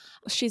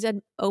 She's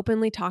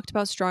openly talked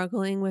about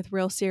struggling with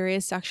real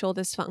serious sexual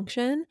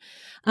dysfunction.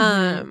 Mhm.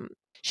 Um,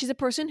 she's a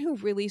person who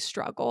really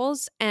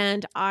struggles,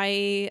 and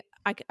I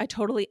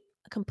totally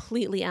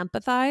completely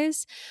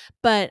empathize.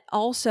 But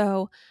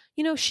also,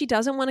 she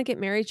doesn't want to get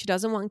married. She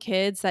doesn't want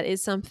kids. That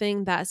is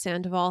something that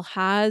Sandoval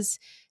has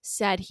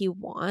said he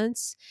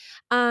wants.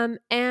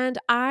 And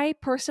I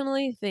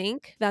personally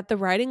think that the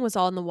writing was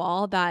all on the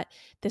wall that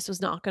this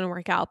was not going to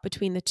work out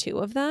between the two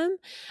of them.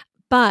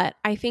 But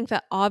I think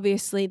that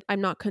obviously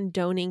I'm not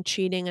condoning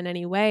cheating in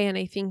any way, and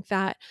I think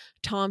that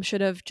Tom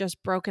should have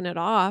just broken it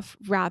off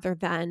rather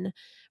than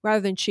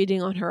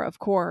cheating on her, of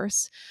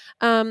course.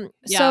 Yeah.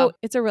 So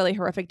it's a really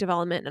horrific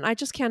development, and I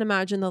just can't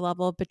imagine the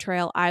level of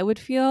betrayal I would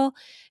feel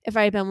if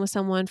I had been with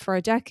someone for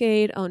a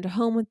decade, owned a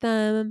home with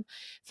them,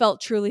 felt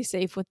truly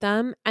safe with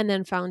them, and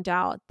then found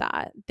out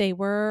that they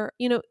were,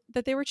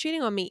 that they were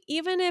cheating on me.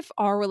 Even if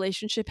our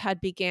relationship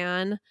had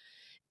began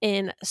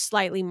in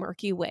slightly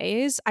murky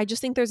ways. I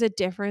just think there's a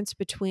difference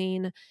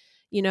between,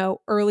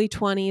 early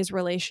 20s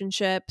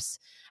relationships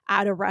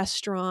at a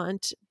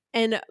restaurant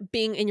and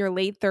being in your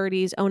late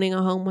 30s owning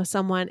a home with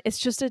someone. It's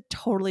just a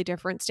totally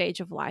different stage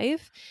of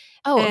life.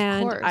 Oh, of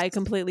And course. I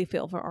completely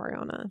feel for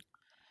Ariana.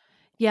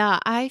 Yeah,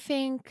 I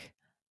think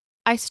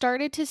I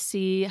started to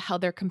see how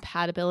their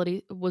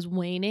compatibility was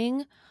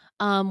waning,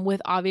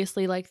 with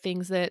obviously like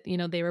things that,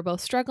 they were both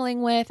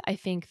struggling with. I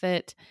think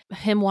that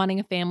him wanting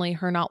a family,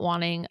 her not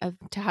wanting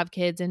to have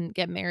kids and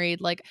get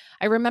married. Like,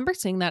 I remember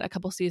seeing that a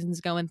couple seasons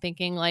ago and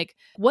thinking, like,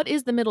 what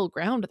is the middle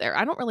ground there?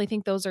 I don't really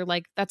think those are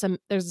like,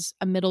 there's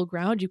a middle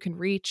ground you can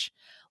reach.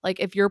 Like,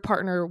 if your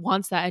partner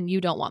wants that and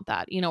you don't want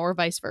that, or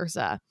vice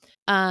versa.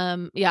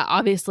 Yeah,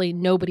 obviously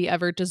nobody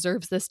ever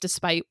deserves this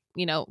despite,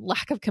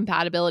 lack of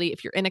compatibility.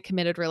 If you're in a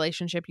committed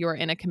relationship, you are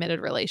in a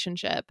committed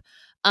relationship.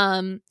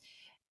 um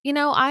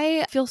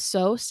I feel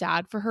so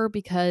sad for her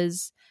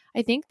because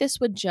I think this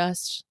would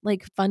just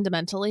like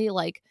fundamentally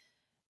like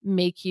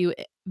make you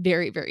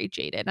very, very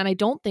jaded. And I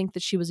don't think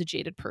that she was a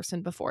jaded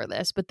person before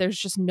this, but there's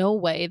just no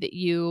way that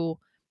you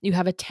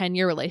have a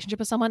 10-year relationship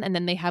with someone and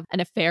then they have an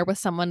affair with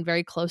someone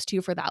very close to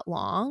you for that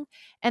long,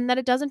 and that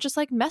it doesn't just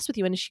like mess with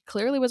you. And she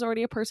clearly was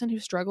already a person who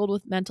struggled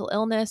with mental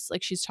illness.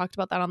 Like, she's talked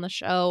about that on the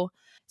show.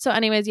 So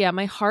anyways, yeah,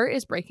 my heart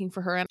is breaking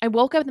for her. And I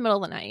woke up in the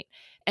middle of the night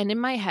and in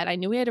my head I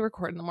knew we had to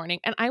record in the morning,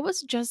 and I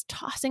was just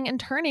tossing and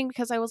turning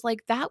because I was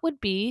like, that's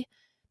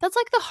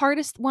like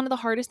one of the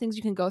hardest things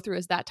you can go through,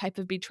 is that type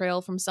of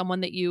betrayal from someone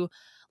that you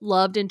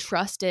loved and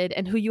trusted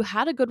and who you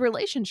had a good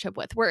relationship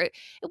with, where it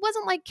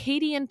wasn't like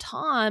Katie and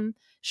Tom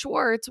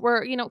Schwartz,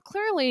 where,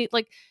 clearly,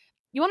 like,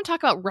 you want to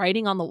talk about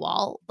writing on the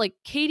wall, like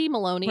Katie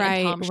Maloney and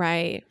Right, Tom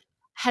right.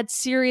 had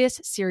serious,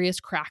 serious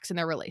cracks in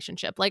their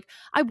relationship. Like,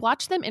 I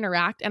watched them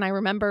interact and I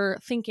remember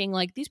thinking,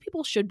 like, these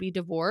people should be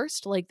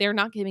divorced. Like, they're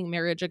not giving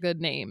marriage a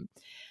good name.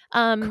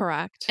 Um,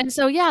 Correct. and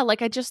so, yeah,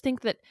 like, I just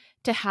think that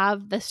to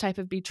have this type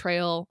of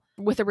betrayal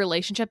with a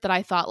relationship that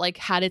I thought like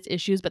had its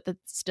issues, but that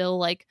still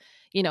like,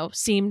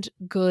 seemed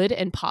good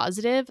and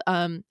positive,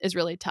 is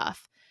really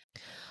tough.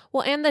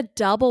 Well, and the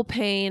double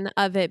pain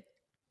of it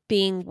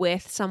being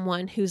with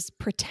someone who's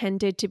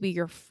pretended to be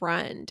your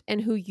friend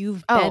and who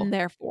you've been Oh,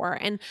 there for.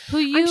 And who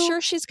I'm you,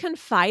 sure she's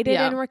confided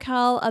yeah, in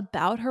Raquel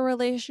about her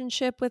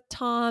relationship with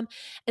Tom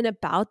and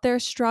about their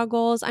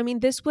struggles. I mean,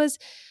 this was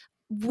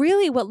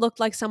really what looked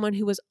like someone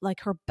who was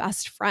like her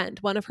best friend,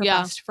 one of her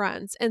yeah, best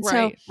friends. And so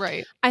right,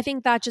 right. I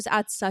think that just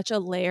adds such a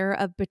layer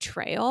of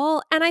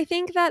betrayal. And I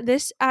think that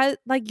this,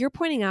 like you're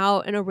pointing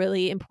out in a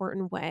really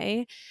important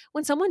way,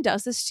 when someone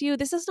does this to you,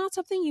 this is not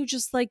something you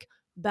just like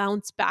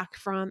bounce back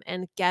from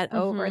and get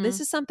over. This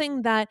Mm-hmm. is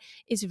something that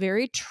is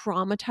very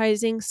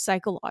traumatizing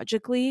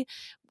psychologically,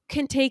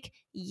 can take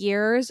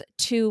years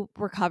to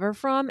recover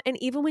from. And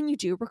even when you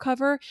do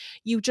recover,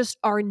 you just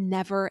are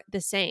never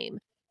the same.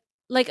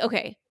 Like,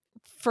 okay,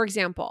 for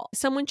example,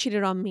 someone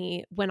cheated on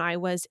me when I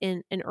was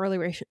in an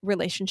early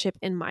relationship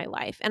in my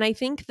life. And I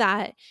think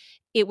that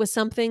it was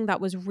something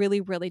that was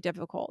really, really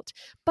difficult.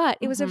 But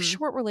it was a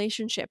short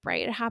relationship,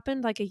 right? It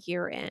happened like a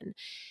year in.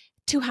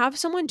 To have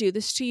someone do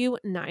this to you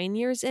 9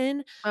 years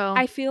in, Oh,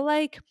 I feel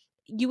like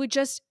you would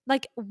just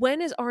like,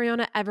 when is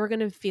Ariana ever going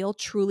to feel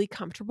truly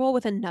comfortable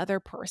with another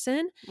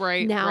person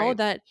right, now right,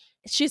 that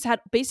she's had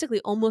basically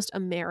almost a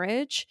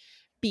marriage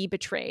be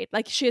betrayed?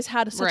 Like, she has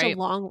had such a right.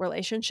 long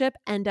relationship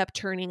end up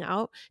turning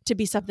out to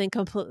be something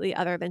completely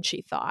other than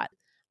she thought.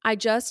 I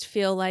just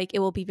feel like it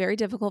will be very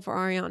difficult for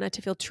Ariana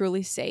to feel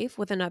truly safe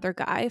with another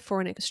guy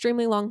for an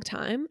extremely long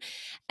time.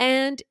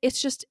 And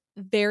it's just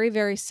very,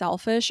 very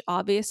selfish,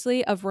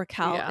 obviously, of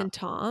Raquel Yeah. and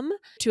Tom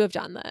to have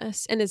done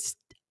this. And it's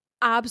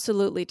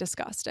absolutely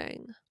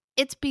disgusting.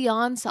 It's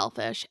beyond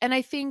selfish. And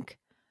I think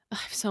I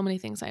have so many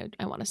things I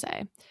want to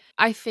say.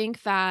 I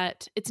think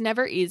that it's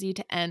never easy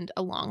to end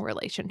a long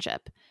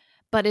relationship,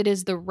 but it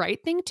is the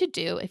right thing to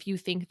do if you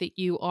think that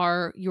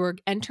you're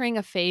entering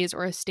a phase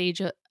or a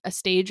stage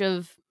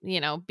of,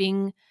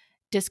 being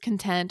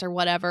discontent or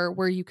whatever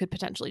where you could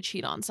potentially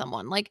cheat on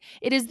someone. Like,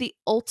 it is the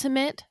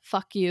ultimate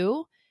fuck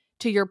you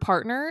to your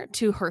partner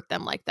to hurt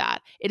them like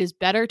that. It is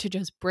better to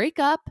just break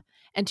up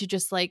and to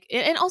just like,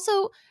 and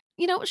also,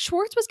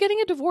 Schwartz was getting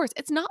a divorce.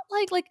 It's not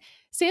like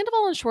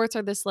Sandoval and Schwartz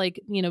are this like,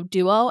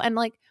 duo, and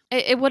like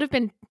it would have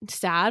been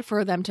sad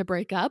for them to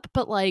break up,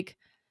 but like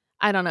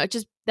I don't know, it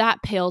just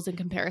that pales in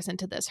comparison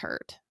to this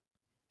hurt.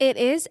 It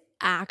is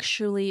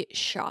actually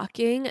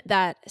shocking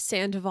that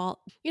Sandoval,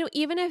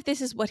 even if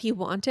this is what he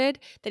wanted,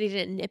 that he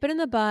didn't nip it in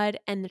the bud.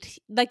 And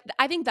like,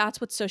 I think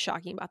that's what's so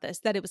shocking about this,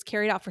 that it was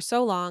carried out for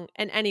so long.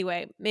 And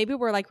anyway, maybe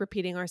we're like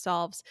repeating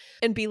ourselves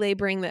and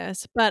belaboring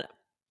this, but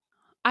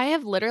I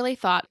have literally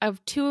thought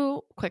of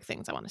two quick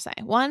things I want to say.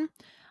 One,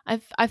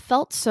 I've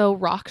felt so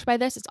rocked by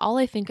this. It's all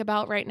I think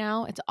about right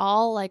now. It's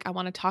all like I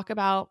want to talk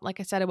about. Like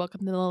I said, I woke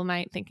up in the middle of the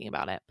night thinking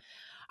about it.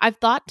 I've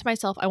thought to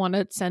myself, I want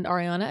to send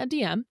Ariana a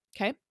DM.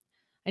 Okay.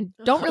 I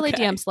don't really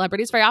okay. DM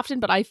celebrities very often,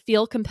 but I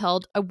feel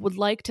compelled. I would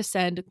like to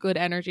send good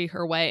energy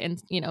her way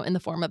and, in the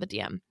form of a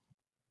DM.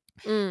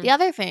 The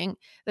other thing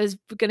that is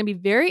going to be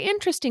very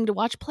interesting to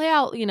watch play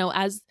out,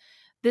 as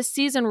this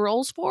season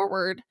rolls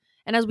forward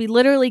and as we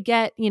literally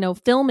get,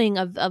 filming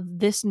of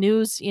this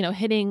news,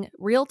 hitting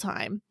real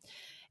time,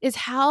 is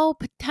how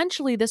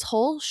potentially this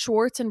whole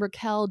Schwartz and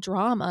Raquel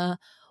drama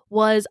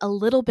was a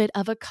little bit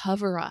of a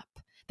cover up.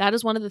 That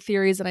is one of the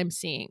theories that I'm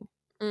seeing.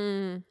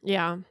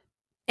 Yeah.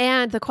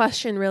 And the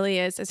question really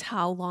is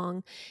how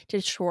long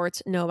did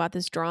Schwartz know about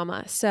this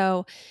drama?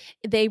 So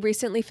they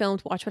recently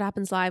filmed Watch What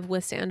Happens Live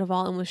with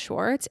Sandoval and with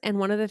Schwartz. And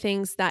one of the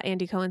things that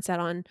Andy Cohen said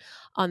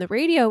on the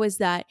radio is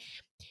that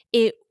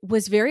it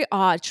was very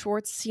odd.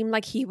 Schwartz seemed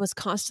like he was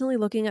constantly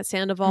looking at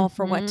Sandoval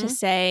for what to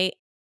say.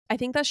 I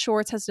think that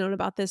Schwartz has known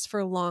about this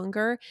for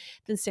longer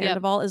than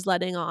Sandoval is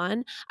letting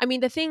on. I mean,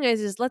 the thing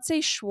is let's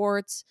say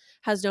Schwartz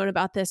has known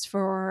about this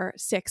for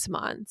 6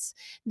 months.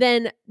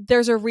 Then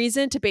there's a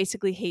reason to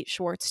basically hate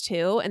Schwartz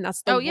too. And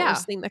that's the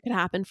worst thing that could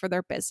happen for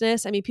their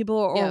business. I mean, people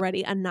are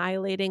already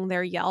annihilating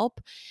their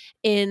Yelp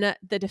in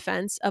the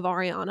defense of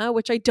Ariana,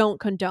 which I don't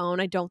condone.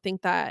 I don't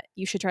think that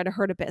you should try to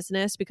hurt a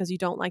business because you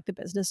don't like the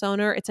business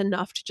owner. It's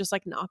enough to just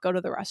like not go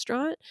to the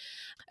restaurant,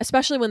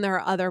 especially when there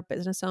are other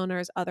business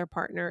owners, other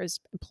partners,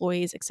 employees,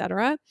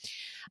 etc.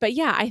 But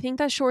yeah, I think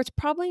that Schwartz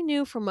probably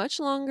knew for much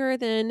longer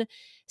than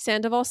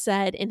Sandoval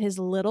said in his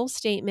little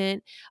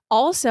statement.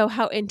 Also,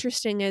 how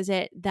interesting is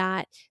it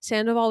that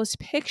Sandoval was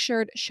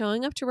pictured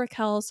showing up to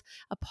Raquel's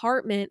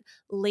apartment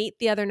late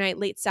the other night,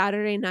 late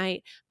Saturday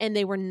night, and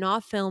they were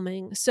not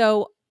filming.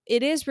 So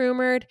it is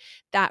rumored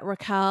that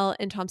Raquel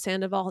and Tom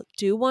Sandoval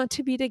do want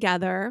to be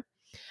together.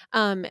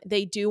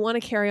 They do want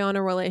to carry on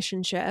a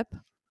relationship.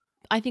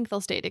 I think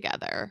they'll stay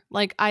together.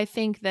 Like, I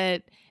think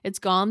that it's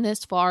gone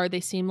this far.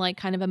 They seem like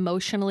kind of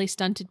emotionally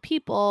stunted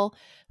people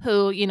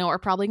who, are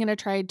probably going to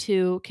try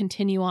to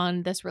continue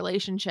on this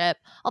relationship.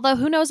 Although,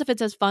 who knows if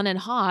it's as fun and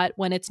hot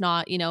when it's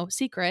not,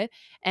 secret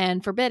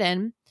and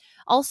forbidden.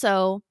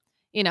 Also,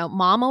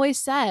 mom always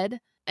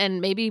said,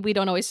 and maybe we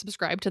don't always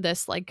subscribe to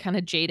this like kind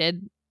of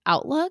jaded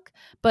outlook,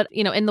 but,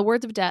 in the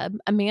words of Deb,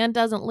 a man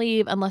doesn't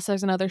leave unless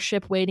there's another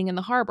ship waiting in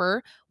the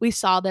harbor. We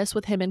saw this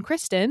with him and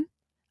Kristen.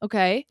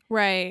 Okay.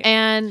 Right.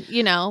 And,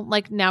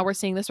 like now we're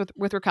seeing this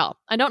with Raquel.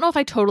 I don't know if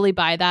I totally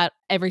buy that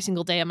every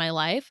single day of my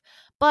life,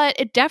 but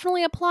it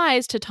definitely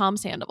applies to Tom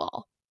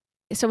Sandoval.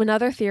 So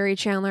another theory,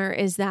 Chandler,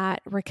 is that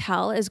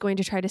Raquel is going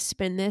to try to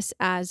spin this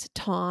as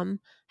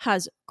Tom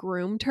has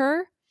groomed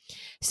her.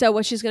 So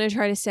what she's going to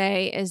try to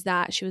say is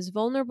that she was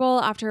vulnerable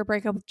after her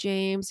breakup with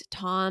James.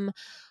 Tom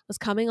was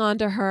coming on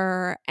to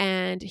her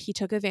and he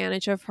took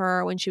advantage of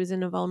her when she was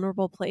in a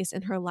vulnerable place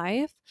in her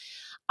life.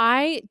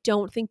 I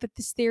don't think that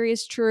this theory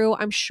is true.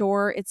 I'm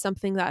sure it's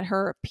something that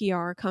her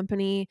PR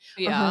company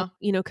or her,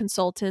 Yeah.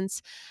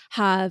 consultants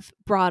have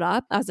brought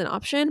up as an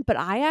option. But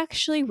I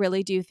actually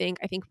really do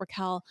I think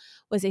Raquel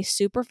was a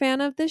super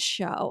fan of this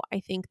show. I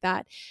think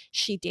that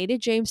she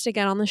dated James to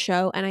get on the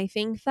show. And I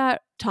think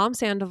that Tom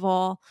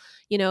Sandoval,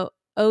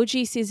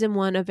 OG season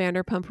 1 of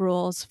Vanderpump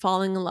Rules,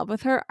 falling in love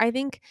with her, I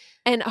think,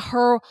 and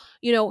her,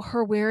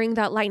 her wearing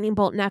that lightning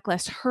bolt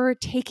necklace, her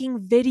taking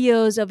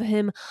videos of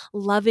him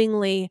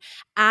lovingly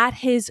at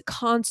his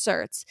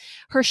concerts,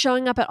 her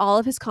showing up at all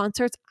of his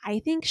concerts. I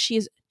think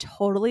she's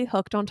totally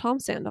hooked on Tom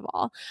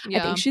Sandoval. I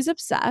Yeah. think she's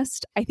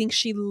obsessed. I think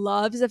she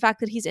loves the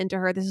fact that he's into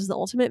her. This is the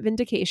ultimate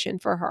vindication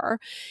for her.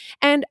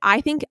 And I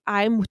think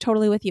I'm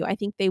totally with you. I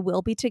think they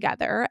will be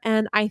together.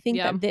 And I think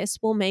Yeah. that this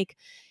will make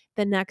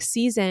the next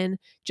season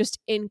just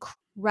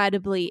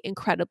incredibly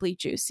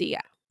juicy.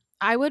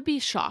 I would be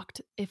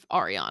shocked if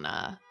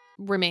Ariana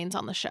remains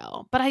on the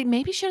show, but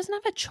maybe she doesn't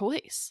have a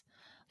choice.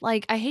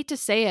 Like, I hate to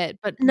say it,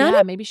 but None yeah,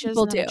 of maybe she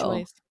people doesn't have a do,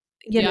 choice.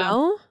 you Yeah.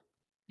 know?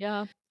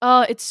 Yeah.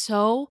 Oh, it's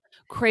so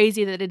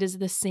crazy that it is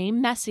the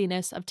same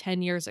messiness of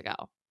 10 years ago.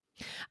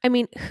 I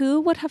mean,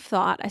 who would have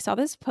thought? I saw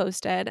this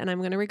posted and I'm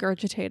going to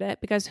regurgitate it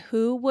because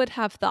who would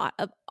have thought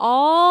of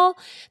all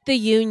the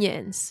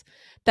unions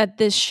that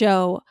this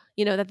show,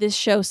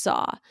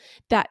 saw,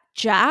 that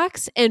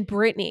Jax and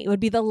Brittany would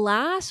be the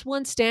last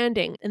one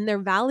standing in their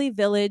Valley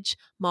Village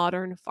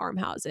modern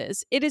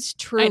farmhouses. It is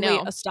truly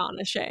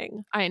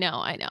astonishing. I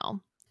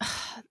know.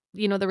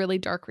 The really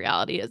dark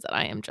reality is that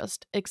I am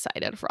just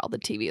excited for all the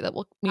TV that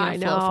will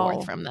flow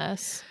forth from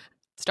this.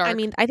 I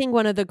mean, I think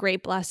one of the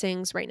great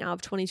blessings right now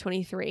of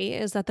 2023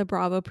 is that the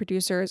Bravo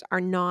producers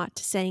are not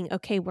saying,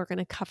 okay, we're going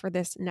to cover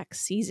this next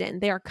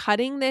season. They are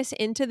cutting this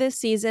into this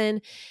season.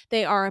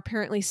 They are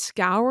apparently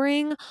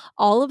scouring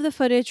all of the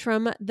footage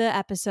from the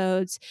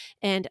episodes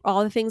and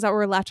all the things that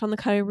were left on the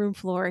cutting room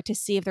floor to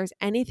see if there's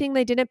anything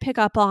they didn't pick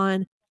up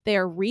on. They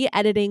are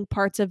re-editing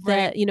parts of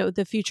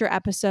the future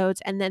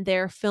episodes, and then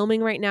they're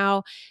filming right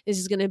now. This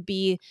is going to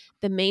be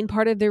the main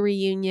part of the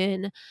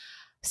reunion.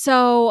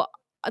 So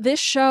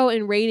this show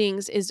in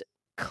ratings is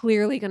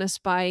clearly going to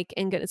spike,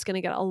 and it's going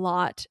to get a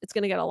lot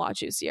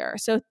juicier.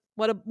 So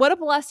what a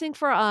blessing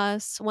for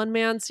us. One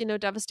man's,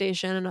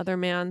 devastation, another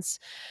man's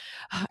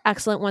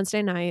excellent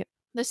Wednesday night.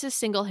 This is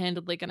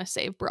single-handedly going to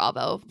save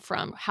Bravo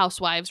from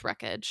Housewives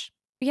wreckage.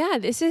 Yeah,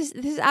 this is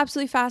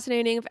absolutely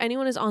fascinating. If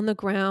anyone is on the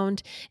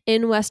ground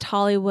in West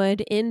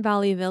Hollywood, in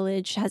Valley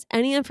Village, has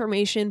any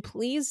information,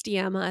 please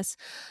DM us,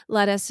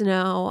 let us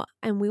know,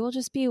 and we will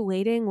just be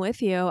waiting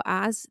with you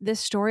as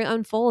this story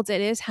unfolds. It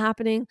is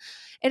happening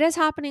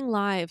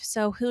live,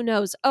 so who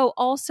knows? Oh,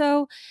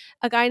 also,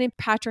 a guy named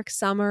Patrick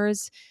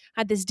Summers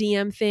had this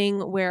DM thing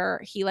where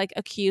he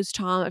accused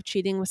Tom of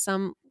cheating with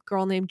some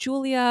girl named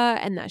Julia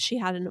and that she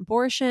had an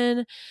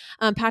abortion.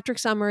 Patrick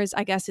Summers,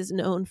 I guess, is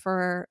known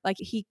for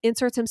he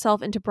inserts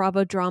himself into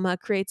Bravo drama,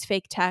 creates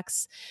fake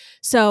texts.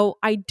 So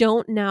I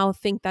don't now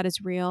think that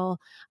is real.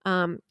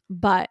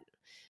 But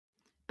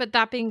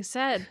that being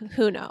said,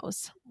 who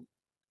knows?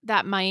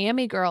 That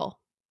Miami girl,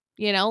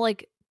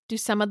 do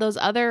some of those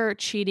other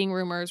cheating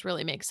rumors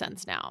really make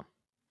sense now?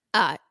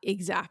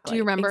 Exactly. Do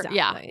you remember?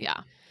 Exactly.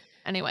 Yeah.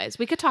 Anyways,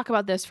 we could talk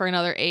about this for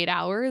another 8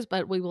 hours,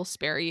 but we will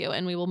spare you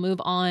and we will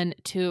move on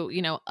to,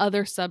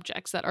 other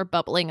subjects that are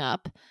bubbling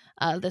up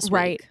this week.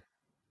 Right.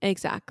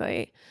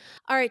 Exactly.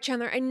 All right,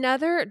 Chandler,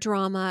 another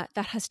drama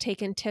that has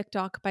taken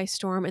TikTok by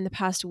storm in the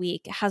past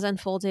week has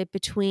unfolded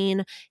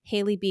between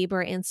Hailey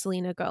Bieber and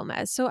Selena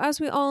Gomez. So as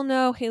we all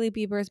know, Hailey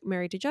Bieber is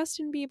married to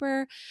Justin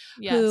Bieber,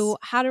 who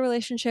had a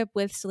relationship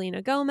with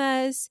Selena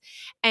Gomez.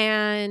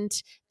 And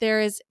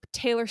there is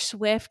Taylor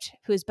Swift,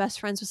 who is best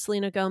friends with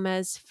Selena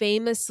Gomez,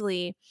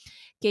 famously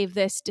gave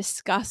this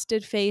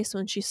disgusted face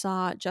when she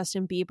saw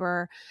Justin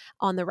Bieber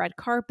on the red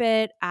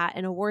carpet at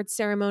an awards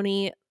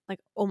ceremony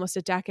almost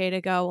a decade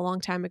ago, a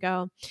long time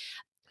ago.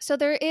 So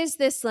there is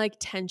this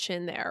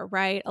tension there,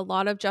 right? A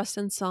lot of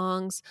Justin's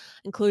songs,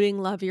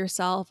 including Love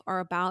Yourself, are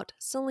about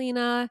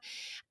Selena.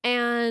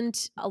 And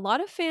a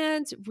lot of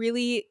fans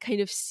really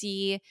kind of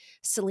see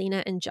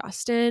Selena and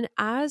Justin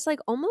as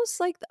almost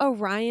like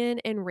Orion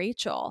and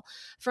Rachel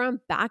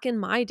from back in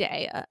my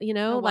day.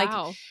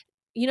 Wow.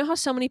 You know how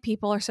so many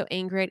people are so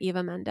angry at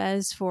Eva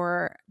Mendes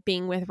for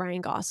being with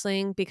Ryan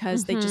Gosling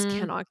because they just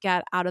cannot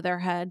get out of their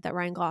head that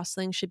Ryan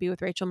Gosling should be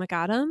with Rachel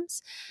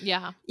McAdams?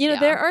 Yeah.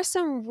 There are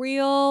some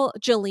real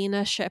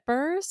Jelena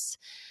shippers,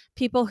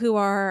 people who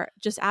are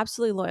just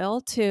absolutely loyal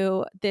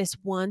to this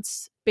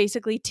once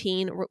basically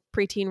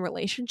preteen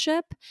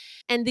relationship,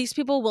 and these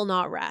people will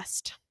not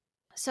rest.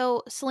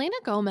 So Selena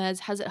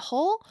Gomez has a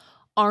whole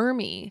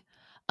army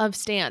of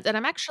stans, and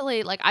I'm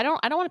actually I don't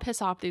want to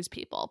piss off these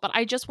people, but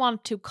I just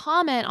want to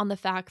comment on the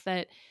fact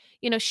that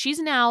she's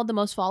now the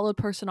most followed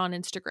person on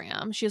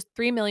Instagram. She has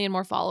 3 million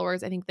more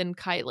followers, I think, than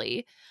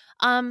Kylie.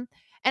 And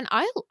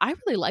I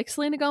really like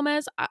Selena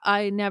Gomez.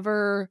 I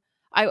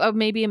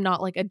maybe am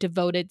not a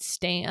devoted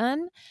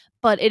stan,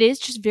 but it is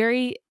just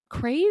very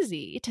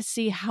crazy to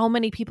see how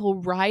many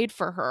people ride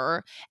for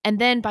her, and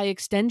then by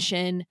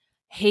extension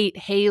hate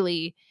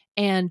Hailey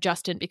and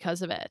Justin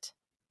because of it.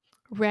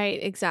 Right,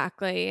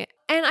 exactly.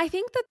 And I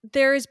think that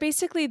there is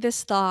basically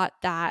this thought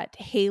that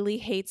Hailey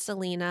hates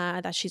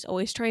Selena, that she's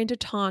always trying to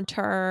taunt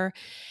her.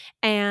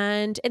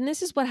 And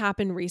this is what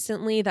happened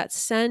recently that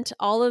sent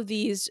all of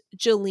these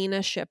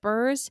Jelena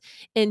shippers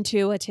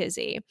into a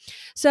tizzy.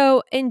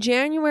 So in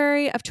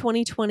January of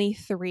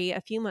 2023,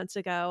 a few months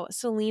ago,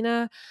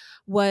 Selena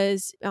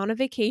was on a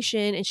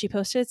vacation and she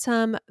posted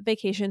some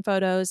vacation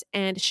photos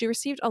and she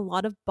received a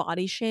lot of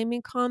body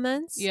shaming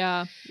comments.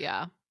 Yeah.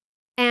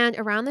 And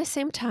around the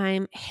same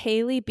time,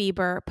 Hailey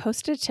Bieber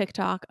posted a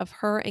TikTok of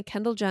her and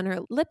Kendall Jenner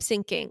lip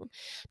syncing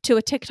to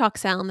a TikTok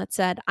sound that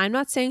said, "I'm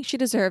not saying she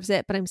deserves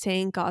it, but I'm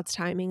saying God's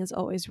timing is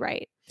always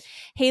right."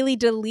 Hailey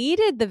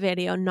deleted the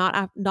video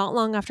not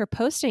long after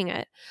posting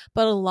it,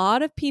 but a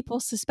lot of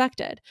people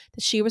suspected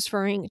that she was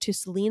referring to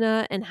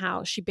Selena and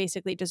how she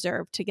basically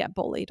deserved to get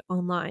bullied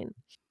online.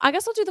 I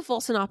guess I'll do the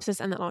full synopsis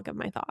and then I'll give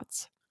my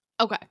thoughts.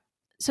 Okay.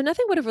 So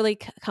nothing would have really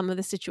come of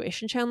the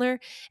situation, Chandler,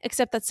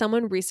 except that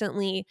someone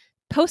recently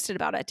posted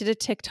about it, did a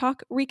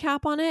TikTok recap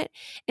on it,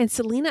 and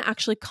Selena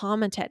actually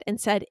commented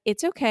and said,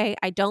 "It's okay.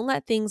 I don't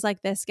let things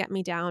like this get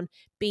me down.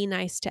 Be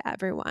nice to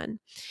everyone."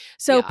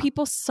 So Yeah.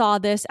 people saw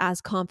this as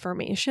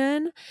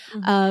confirmation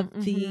of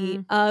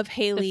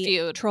Hailey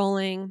feud.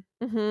 trolling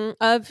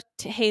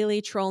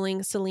Hailey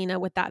trolling Selena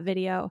with that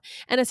video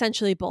and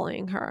essentially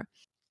bullying her.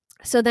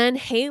 So then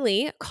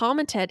Hailey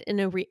commented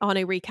on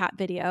a recap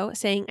video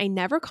saying, "I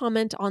never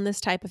comment on this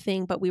type of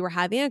thing, but we were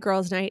having a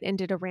girls' night and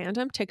did a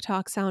random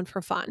TikTok sound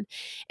for fun.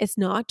 It's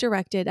not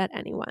directed at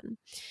anyone."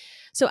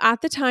 So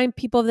at the time,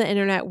 people of the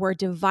internet were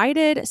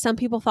divided. Some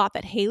people thought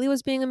that Hailey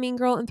was being a mean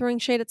girl and throwing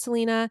shade at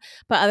Selena,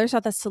 but others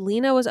thought that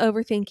Selena was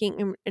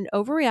overthinking and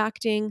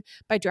overreacting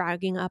by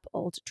dragging up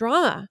old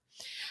drama.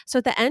 So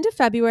at the end of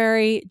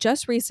February,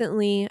 just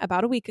recently,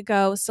 about a week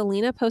ago,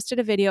 Selena posted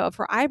a video of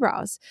her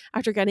eyebrows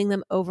after getting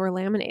them over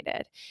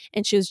laminated,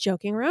 and she was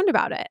joking around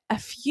about it. A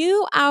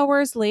few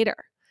hours later,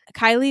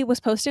 Kylie was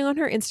posting on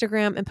her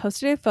Instagram and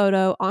posted a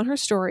photo on her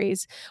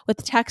stories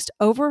with text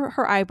over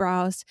her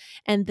eyebrows,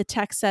 and the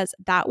text says,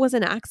 "That was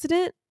an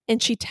accident,"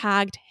 and she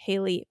tagged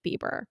Hailey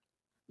Bieber.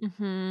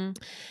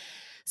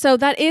 So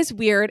that is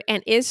weird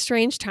and is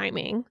strange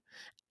timing.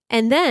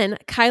 And then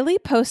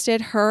Kylie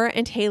posted her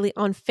and Hailey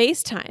on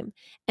FaceTime,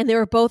 and they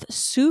were both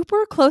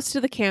super close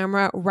to the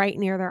camera right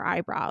near their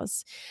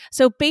eyebrows.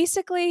 So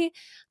basically,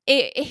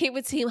 it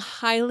would seem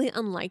highly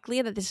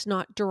unlikely that this does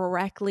not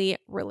directly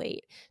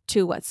relate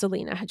to what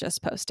Selena had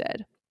just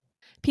posted.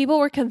 People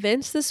were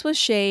convinced this was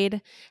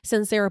shade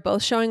since they were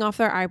both showing off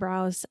their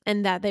eyebrows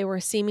and that they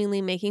were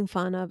seemingly making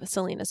fun of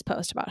Selena's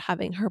post about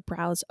having her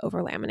brows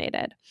over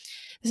laminated.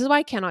 This is why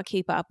I cannot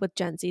keep up with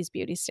Gen Z's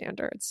beauty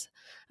standards.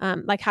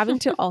 Like having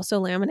to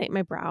also laminate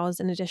my brows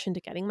in addition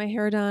to getting my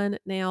hair done,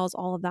 nails,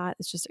 all of that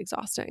is just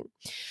exhausting.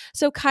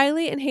 So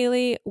Kylie and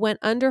Hailey went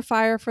under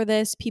fire for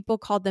this. People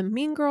called them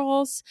mean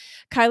girls.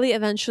 Kylie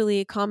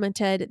eventually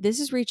commented, "This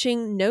is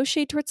reaching no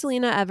shade towards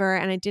Selena ever,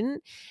 and I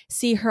didn't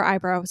see her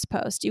eyebrows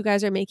post. You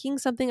guys are making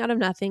something out of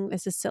nothing.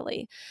 This is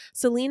silly."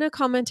 Selena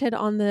commented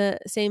on the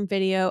same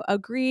video,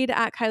 "Agreed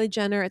at Kylie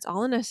Jenner. It's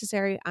all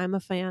unnecessary. I'm a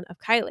fan of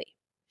Kylie."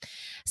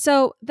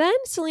 So then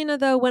Selena,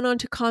 though, went on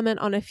to comment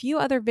on a few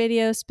other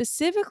videos,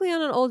 specifically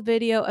on an old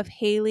video of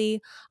Hailey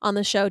on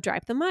the show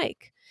Drive the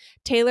Mic.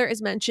 Taylor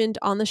is mentioned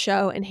on the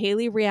show, and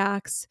Hailey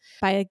reacts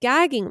by a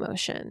gagging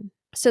motion.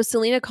 So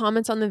Selena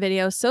comments on the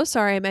video, "So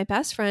sorry, my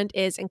best friend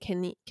is and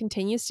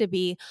continues to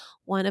be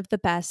one of the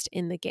best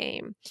in the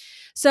game."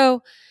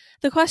 So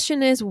the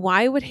question is,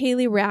 why would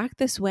Hailey react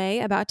this way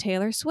about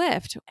Taylor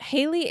Swift?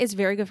 Hailey is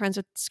very good friends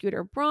with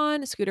Scooter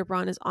Braun. Scooter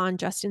Braun is on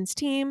Justin's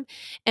team.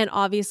 And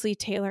obviously,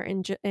 Taylor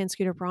and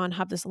Scooter Braun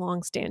have this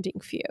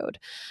long-standing feud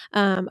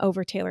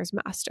over Taylor's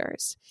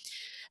masters.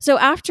 So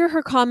after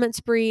her comment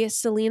spree,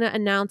 Selena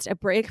announced a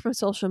break from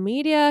social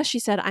media. She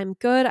said, "I'm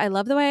good. I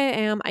love the way I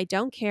am. I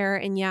don't care.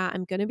 And yeah,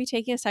 I'm going to be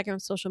taking a second from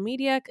social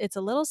media. It's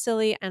a little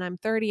silly, and I'm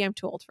 30. I'm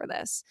too old for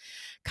this."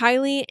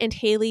 Kylie and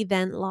Hailey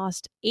then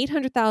lost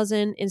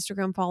 800,000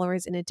 Instagram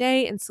followers in a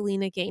day, and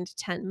Selena gained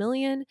 10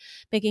 million,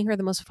 making her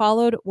the most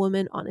followed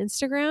woman on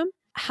Instagram.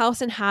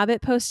 House and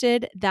Habit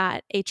posted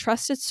that a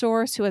trusted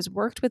source who has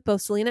worked with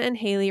both Selena and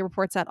Hailey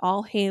reports that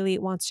all Hailey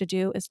wants to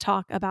do is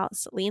talk about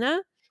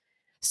Selena.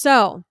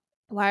 So,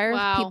 why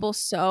are people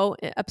so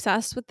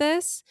obsessed with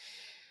this?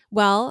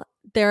 Well,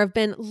 there have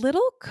been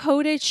little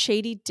coded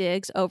shady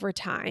digs over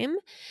time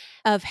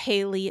of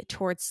Hailey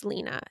towards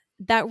Selena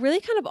that really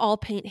kind of all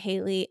paint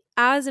Hailey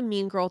as a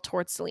mean girl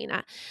towards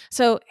Selena.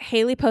 So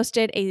Hailey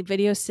posted a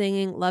video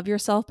singing "Love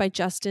Yourself" by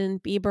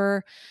Justin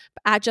Bieber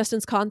at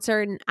Justin's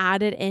concert and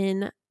added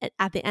in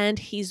at the end,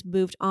 "He's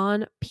moved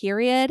on,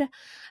 period."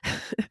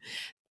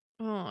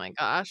 Oh my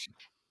gosh.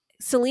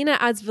 Selena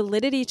adds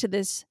validity to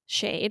this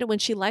shade when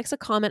she likes a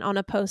comment on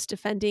a post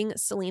defending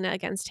Selena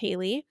against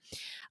Hailey.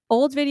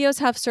 Old videos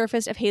have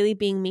surfaced of Hailey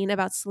being mean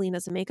about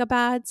Selena's makeup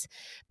ads.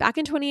 Back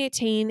in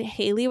 2018,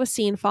 Hailey was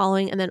seen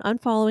following and then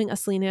unfollowing a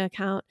Selena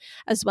account,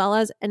 as well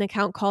as an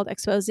account called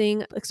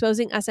Exposing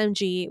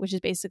SMG, which is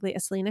basically a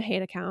Selena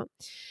hate account.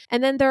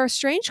 And then there are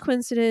strange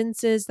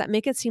coincidences that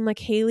make it seem like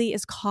Hailey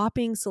is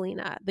copying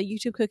Selena, the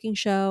YouTube cooking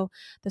show,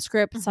 the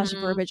script, /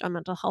 verbiage on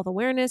mental health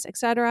awareness,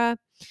 etc.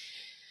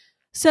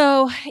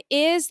 So,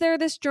 is there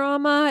this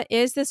drama?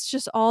 Is this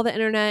just all the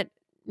internet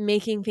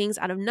making things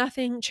out of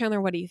nothing?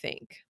 Chandler, what do you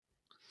think?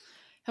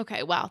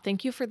 Okay, wow.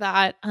 Thank you for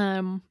that.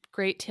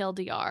 Great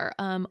TLDR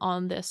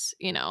on this,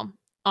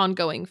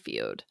 ongoing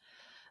feud.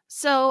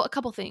 So, a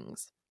couple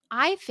things.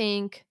 I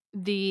think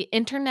the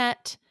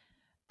internet,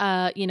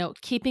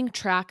 keeping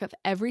track of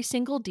every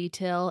single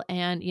detail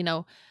and,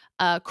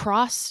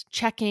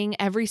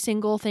 cross-checking every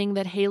single thing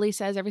that Hailey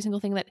says, every single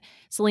thing that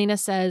Selena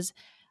says,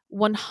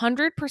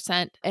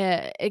 100%,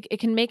 it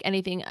can make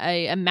anything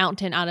a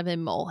mountain out of a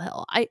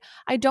molehill.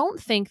 I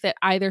don't think that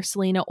either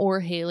Selena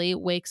or Hailey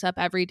wakes up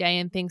every day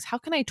and thinks, how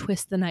can I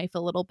twist the knife a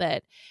little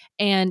bit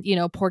and,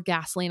 pour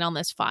gasoline on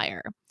this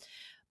fire?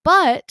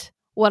 But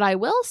what I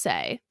will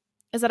say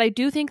is that I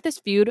do think this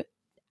feud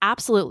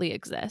absolutely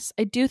exists.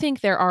 I do think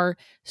there are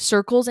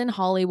circles in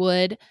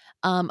Hollywood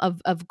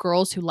of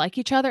girls who like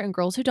each other and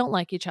girls who don't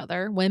like each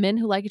other, women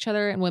who like each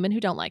other and women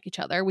who don't like each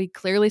other. We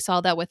clearly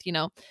saw that with,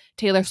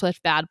 Taylor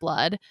Swift Bad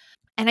Blood.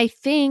 And I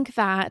think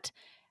that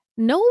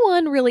no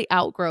one really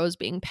outgrows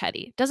being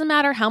petty. Doesn't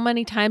matter how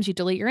many times you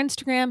delete your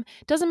Instagram,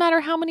 doesn't matter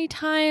how many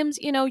times,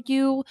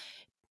 you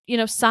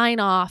sign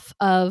off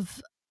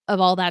of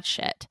all that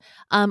shit.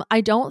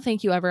 I don't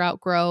think you ever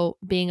outgrow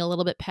being a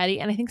little bit petty.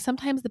 And I think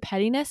sometimes the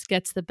pettiness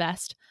gets the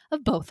best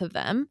of both of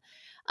them.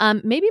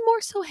 Maybe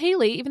more so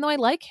Hailey, even though I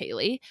like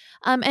Hailey.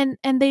 And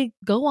they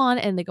go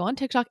on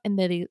TikTok and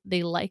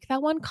they like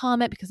that one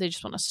comment because they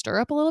just want to stir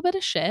up a little bit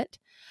of shit.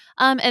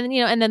 And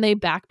then they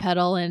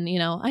backpedal and,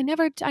 I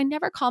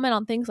never comment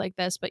on things like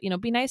this, but,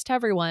 be nice to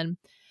everyone,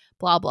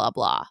 blah, blah,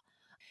 blah.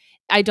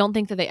 I don't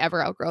think that they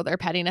ever outgrow their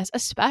pettiness,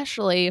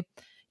 especially,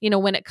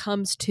 when it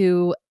comes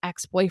to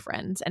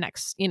ex-boyfriends and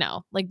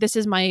this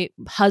is my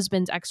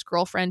husband's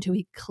ex-girlfriend who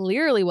he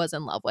clearly was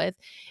in love with.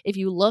 If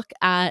you look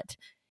at,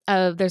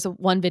 there's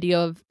one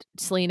video of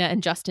Selena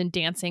and Justin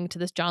dancing to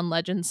this John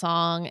Legend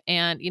song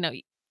and,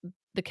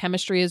 the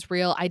chemistry is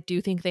real. I do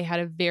think they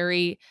had a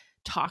very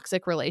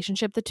toxic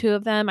relationship, the two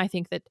of them. I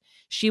think that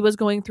she was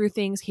going through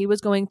things, he was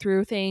going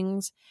through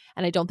things,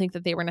 and I don't think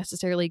that they were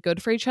necessarily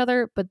good for each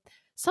other. But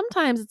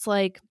sometimes it's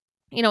like,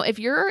 if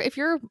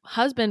your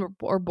husband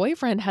or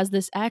boyfriend has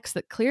this ex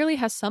that clearly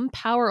has some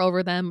power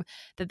over them,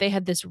 that they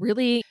had this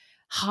really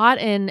hot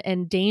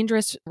and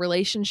dangerous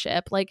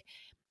relationship, like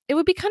it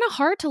would be kind of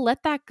hard to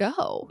let that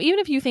go. Even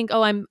if you think,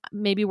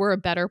 maybe we're a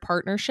better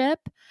partnership,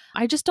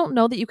 I just don't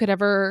know that you could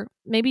ever,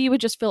 maybe you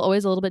would just feel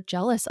always a little bit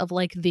jealous of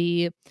like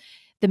the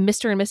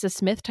Mr. and Mrs.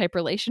 Smith type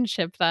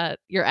relationship that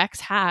your ex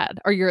had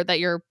or that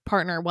your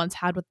partner once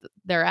had with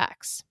their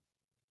ex.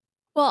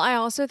 Well,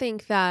 I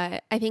think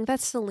that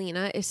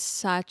Selena is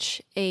such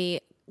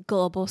a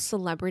global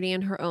celebrity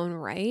in her own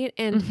right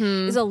and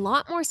is a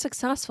lot more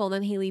successful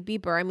than Hailey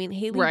Bieber. I mean,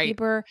 Hailey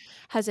Bieber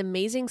has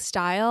amazing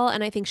style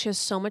and I think she has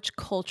so much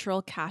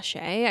cultural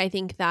cachet. I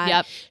think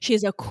that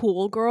she's a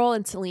cool girl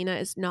and Selena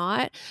is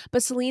not.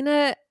 But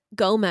Selena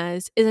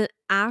Gomez is an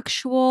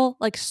actual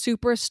like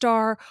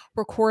superstar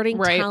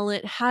recording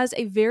talent, has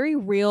a very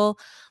real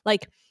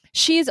like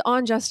she's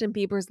on Justin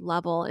Bieber's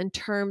level in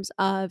terms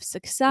of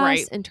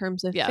success, in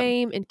terms of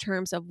fame, in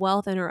terms of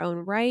wealth in her own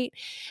right.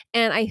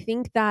 And I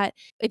think that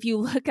if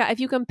you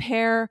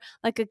compare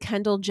like a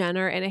Kendall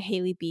Jenner and a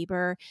Hailey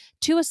Bieber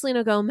to a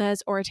Selena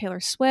Gomez or a Taylor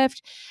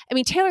Swift, I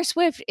mean, Taylor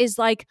Swift is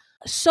like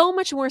so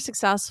much more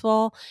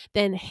successful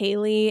than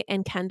Hailey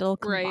and Kendall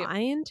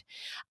combined.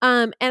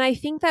 And I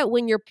think that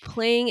when you're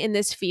playing in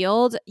this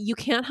field, you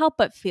can't help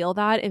but feel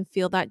that and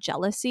feel that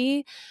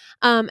jealousy.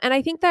 And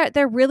I think that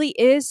there really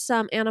is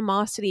some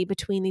animosity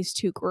between these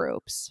two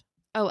groups.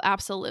 Oh,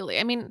 absolutely.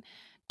 I mean,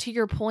 to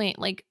your point,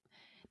 like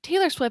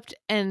Taylor Swift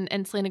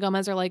and Selena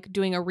Gomez are like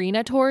doing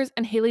arena tours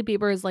and Hailey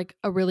Bieber is like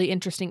a really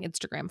interesting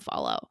Instagram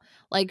follow.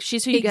 Like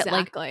she's who you get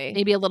like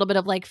maybe a little bit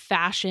of like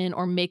fashion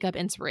or makeup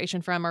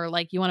inspiration from, or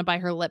like you want to buy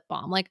her lip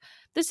balm. Like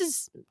this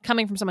is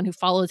coming from someone who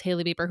follows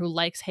Hailey Bieber, who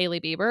likes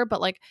Hailey Bieber, but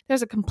like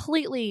there's a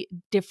completely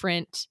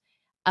different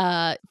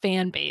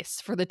fan base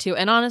for the two.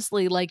 And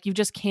honestly, like you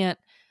just can't,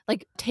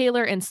 like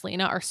Taylor and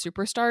Selena are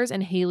superstars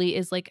and Hailey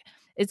is like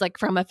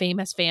from a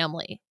famous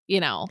family,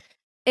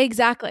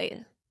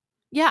 Exactly.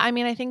 Yeah, I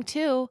mean, I think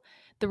too,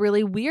 the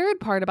really weird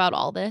part about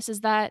all this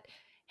is that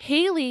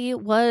Hailey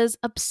was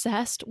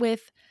obsessed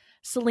with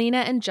Selena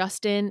and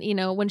Justin,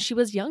 when she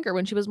was younger,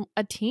 when she was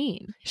a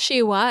teen.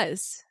 She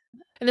was.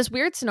 In this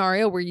weird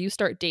scenario where you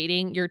start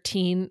dating your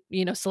teen,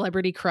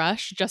 celebrity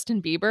crush,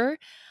 Justin Bieber,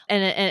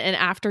 and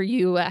after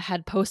you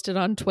had posted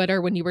on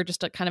Twitter when you were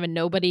just kind of a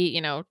nobody,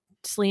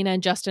 Selena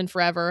and Justin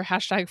forever,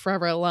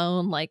 #forever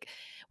alone, like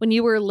when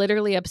you were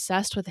literally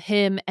obsessed with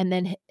him and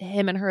then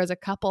him and her as a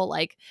couple.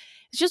 Like,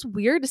 it's just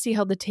weird to see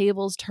how the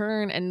tables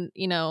turn and,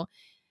 you know,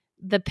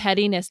 the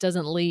pettiness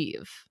doesn't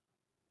leave.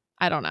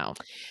 I don't know.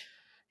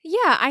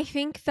 Yeah, I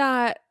think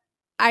that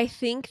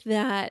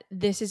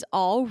this is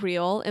all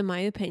real, in my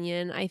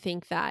opinion. I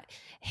think that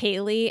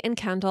Hailey and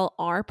Kendall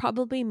are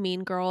probably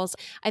mean girls.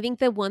 I think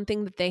the one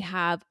thing that they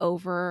have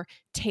over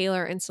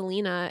Taylor and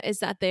Selena is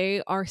that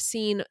they are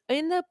seen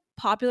in the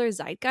popular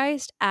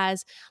zeitgeist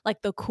as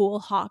like the cool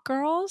hot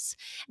girls.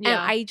 And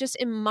I just,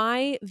 in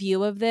my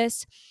view of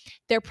this,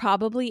 there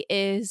probably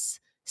is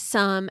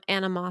some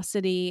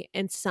animosity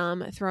and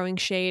some throwing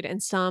shade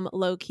and some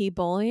low-key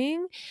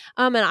bullying.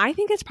 And I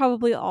think it's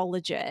probably all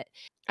legit.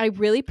 I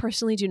really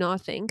personally do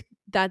not think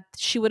that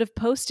she would have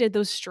posted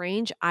those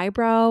strange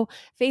eyebrow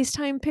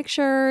FaceTime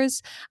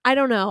pictures. I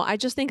don't know. I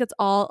just think it's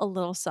all a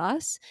little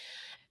sus.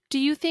 Do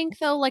you think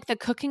though, like the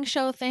cooking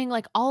show thing,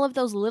 like all of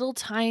those little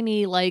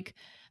tiny like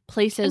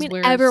places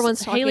where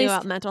everyone's talking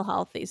about mental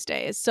health these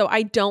days. So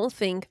I don't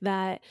think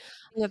that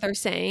what they're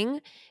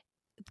saying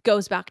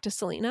goes back to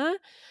Selena.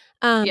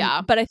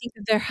 But I think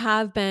that there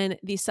have been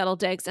these subtle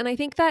digs. And I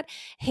think that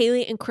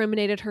Hailey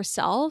incriminated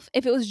herself.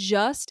 If it was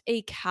just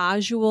a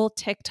casual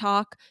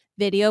TikTok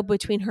video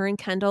between her and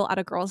Kendall at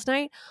a girls'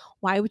 night,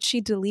 why would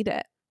she delete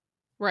it?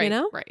 Right. You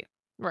know?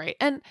 Right.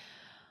 And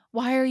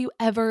why are you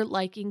ever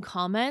liking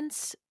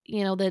comments,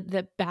 you know,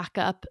 that back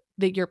up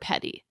that you're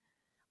petty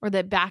or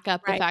that back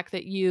up the fact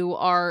that you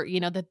are, you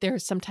know, that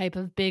there's some type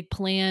of big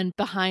plan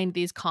behind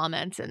these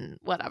comments and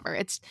whatever.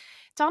 It's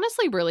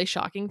honestly really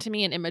shocking to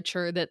me and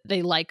immature that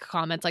they like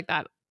comments like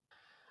that.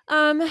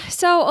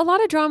 So a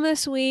lot of drama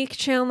this week,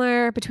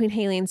 Chandler, between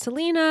Hailey and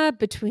Selena,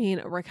 between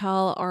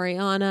Raquel,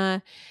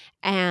 Ariana,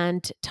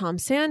 and Tom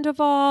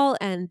Sandoval,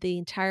 and the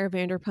entire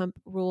Vanderpump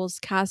Rules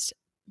cast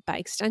by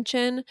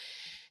extension.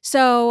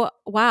 So,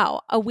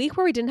 wow, a week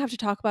where we didn't have to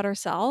talk about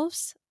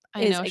ourselves.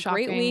 Shocking.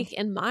 Great week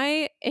in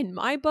my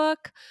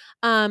book.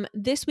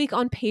 This week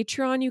on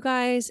Patreon, you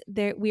guys,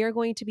 we are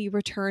going to be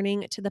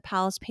returning to the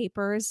Palace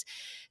Papers.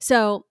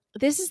 So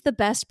this is the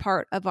best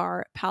part of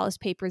our Palace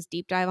Papers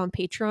deep dive on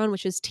Patreon,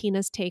 which is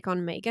Tina's take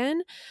on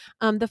Meghan.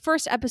 The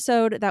first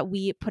episode that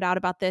we put out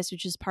about this,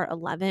 which is part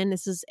 11,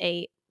 this is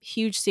a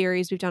huge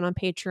series we've done on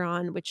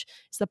Patreon, which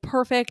is the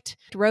perfect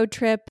road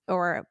trip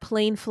or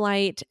plane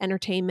flight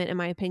entertainment, in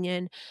my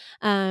opinion.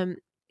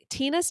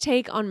 Tina's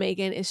take on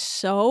Meghan is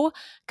so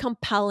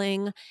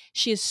compelling.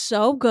 She is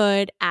so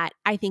good at,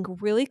 I think,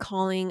 really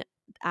calling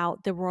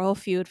out the royal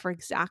feud for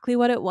exactly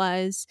what it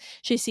was.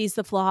 She sees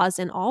the flaws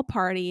in all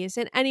parties.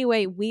 And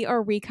anyway, we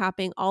are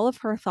recapping all of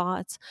her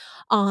thoughts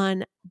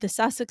on the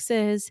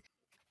Sussexes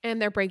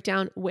and their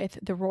breakdown with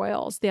the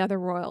royals, the other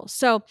royals.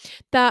 So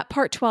that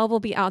part 12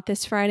 will be out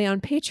this Friday on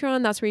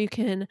Patreon. That's where you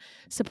can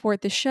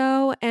support the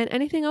show. And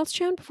anything else,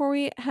 Chan, before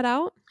we head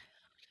out?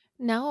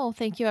 No,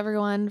 thank you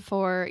everyone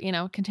for, you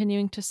know,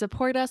 continuing to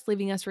support us,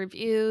 leaving us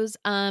reviews.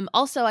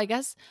 Also, I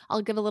guess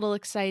I'll give a little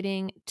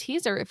exciting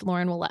teaser if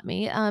Lauren will let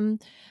me.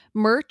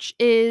 Merch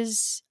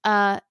is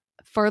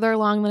further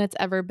along than it's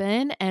ever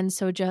been, and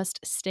so just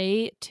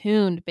stay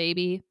tuned,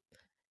 baby.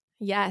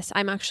 Yes,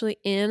 I'm actually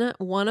in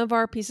one of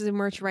our pieces of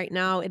merch right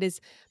now. It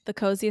is the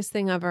coziest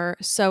thing ever.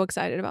 So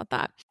excited about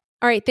that.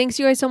 All right, thanks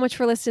you guys so much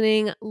for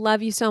listening.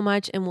 Love you so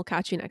much, and we'll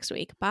catch you next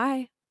week.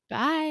 Bye.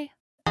 Bye.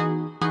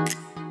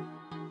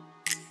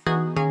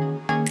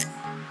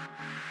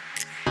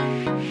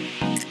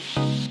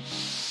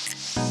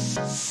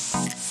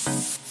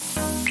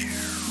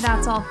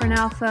 That's all for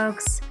now,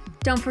 folks.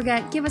 Don't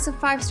forget, give us a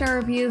 5-star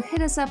review,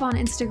 hit us up on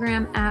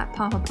Instagram at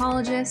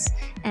Popapologists,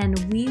 and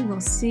we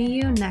will see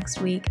you next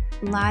week,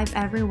 live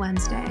every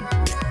Wednesday.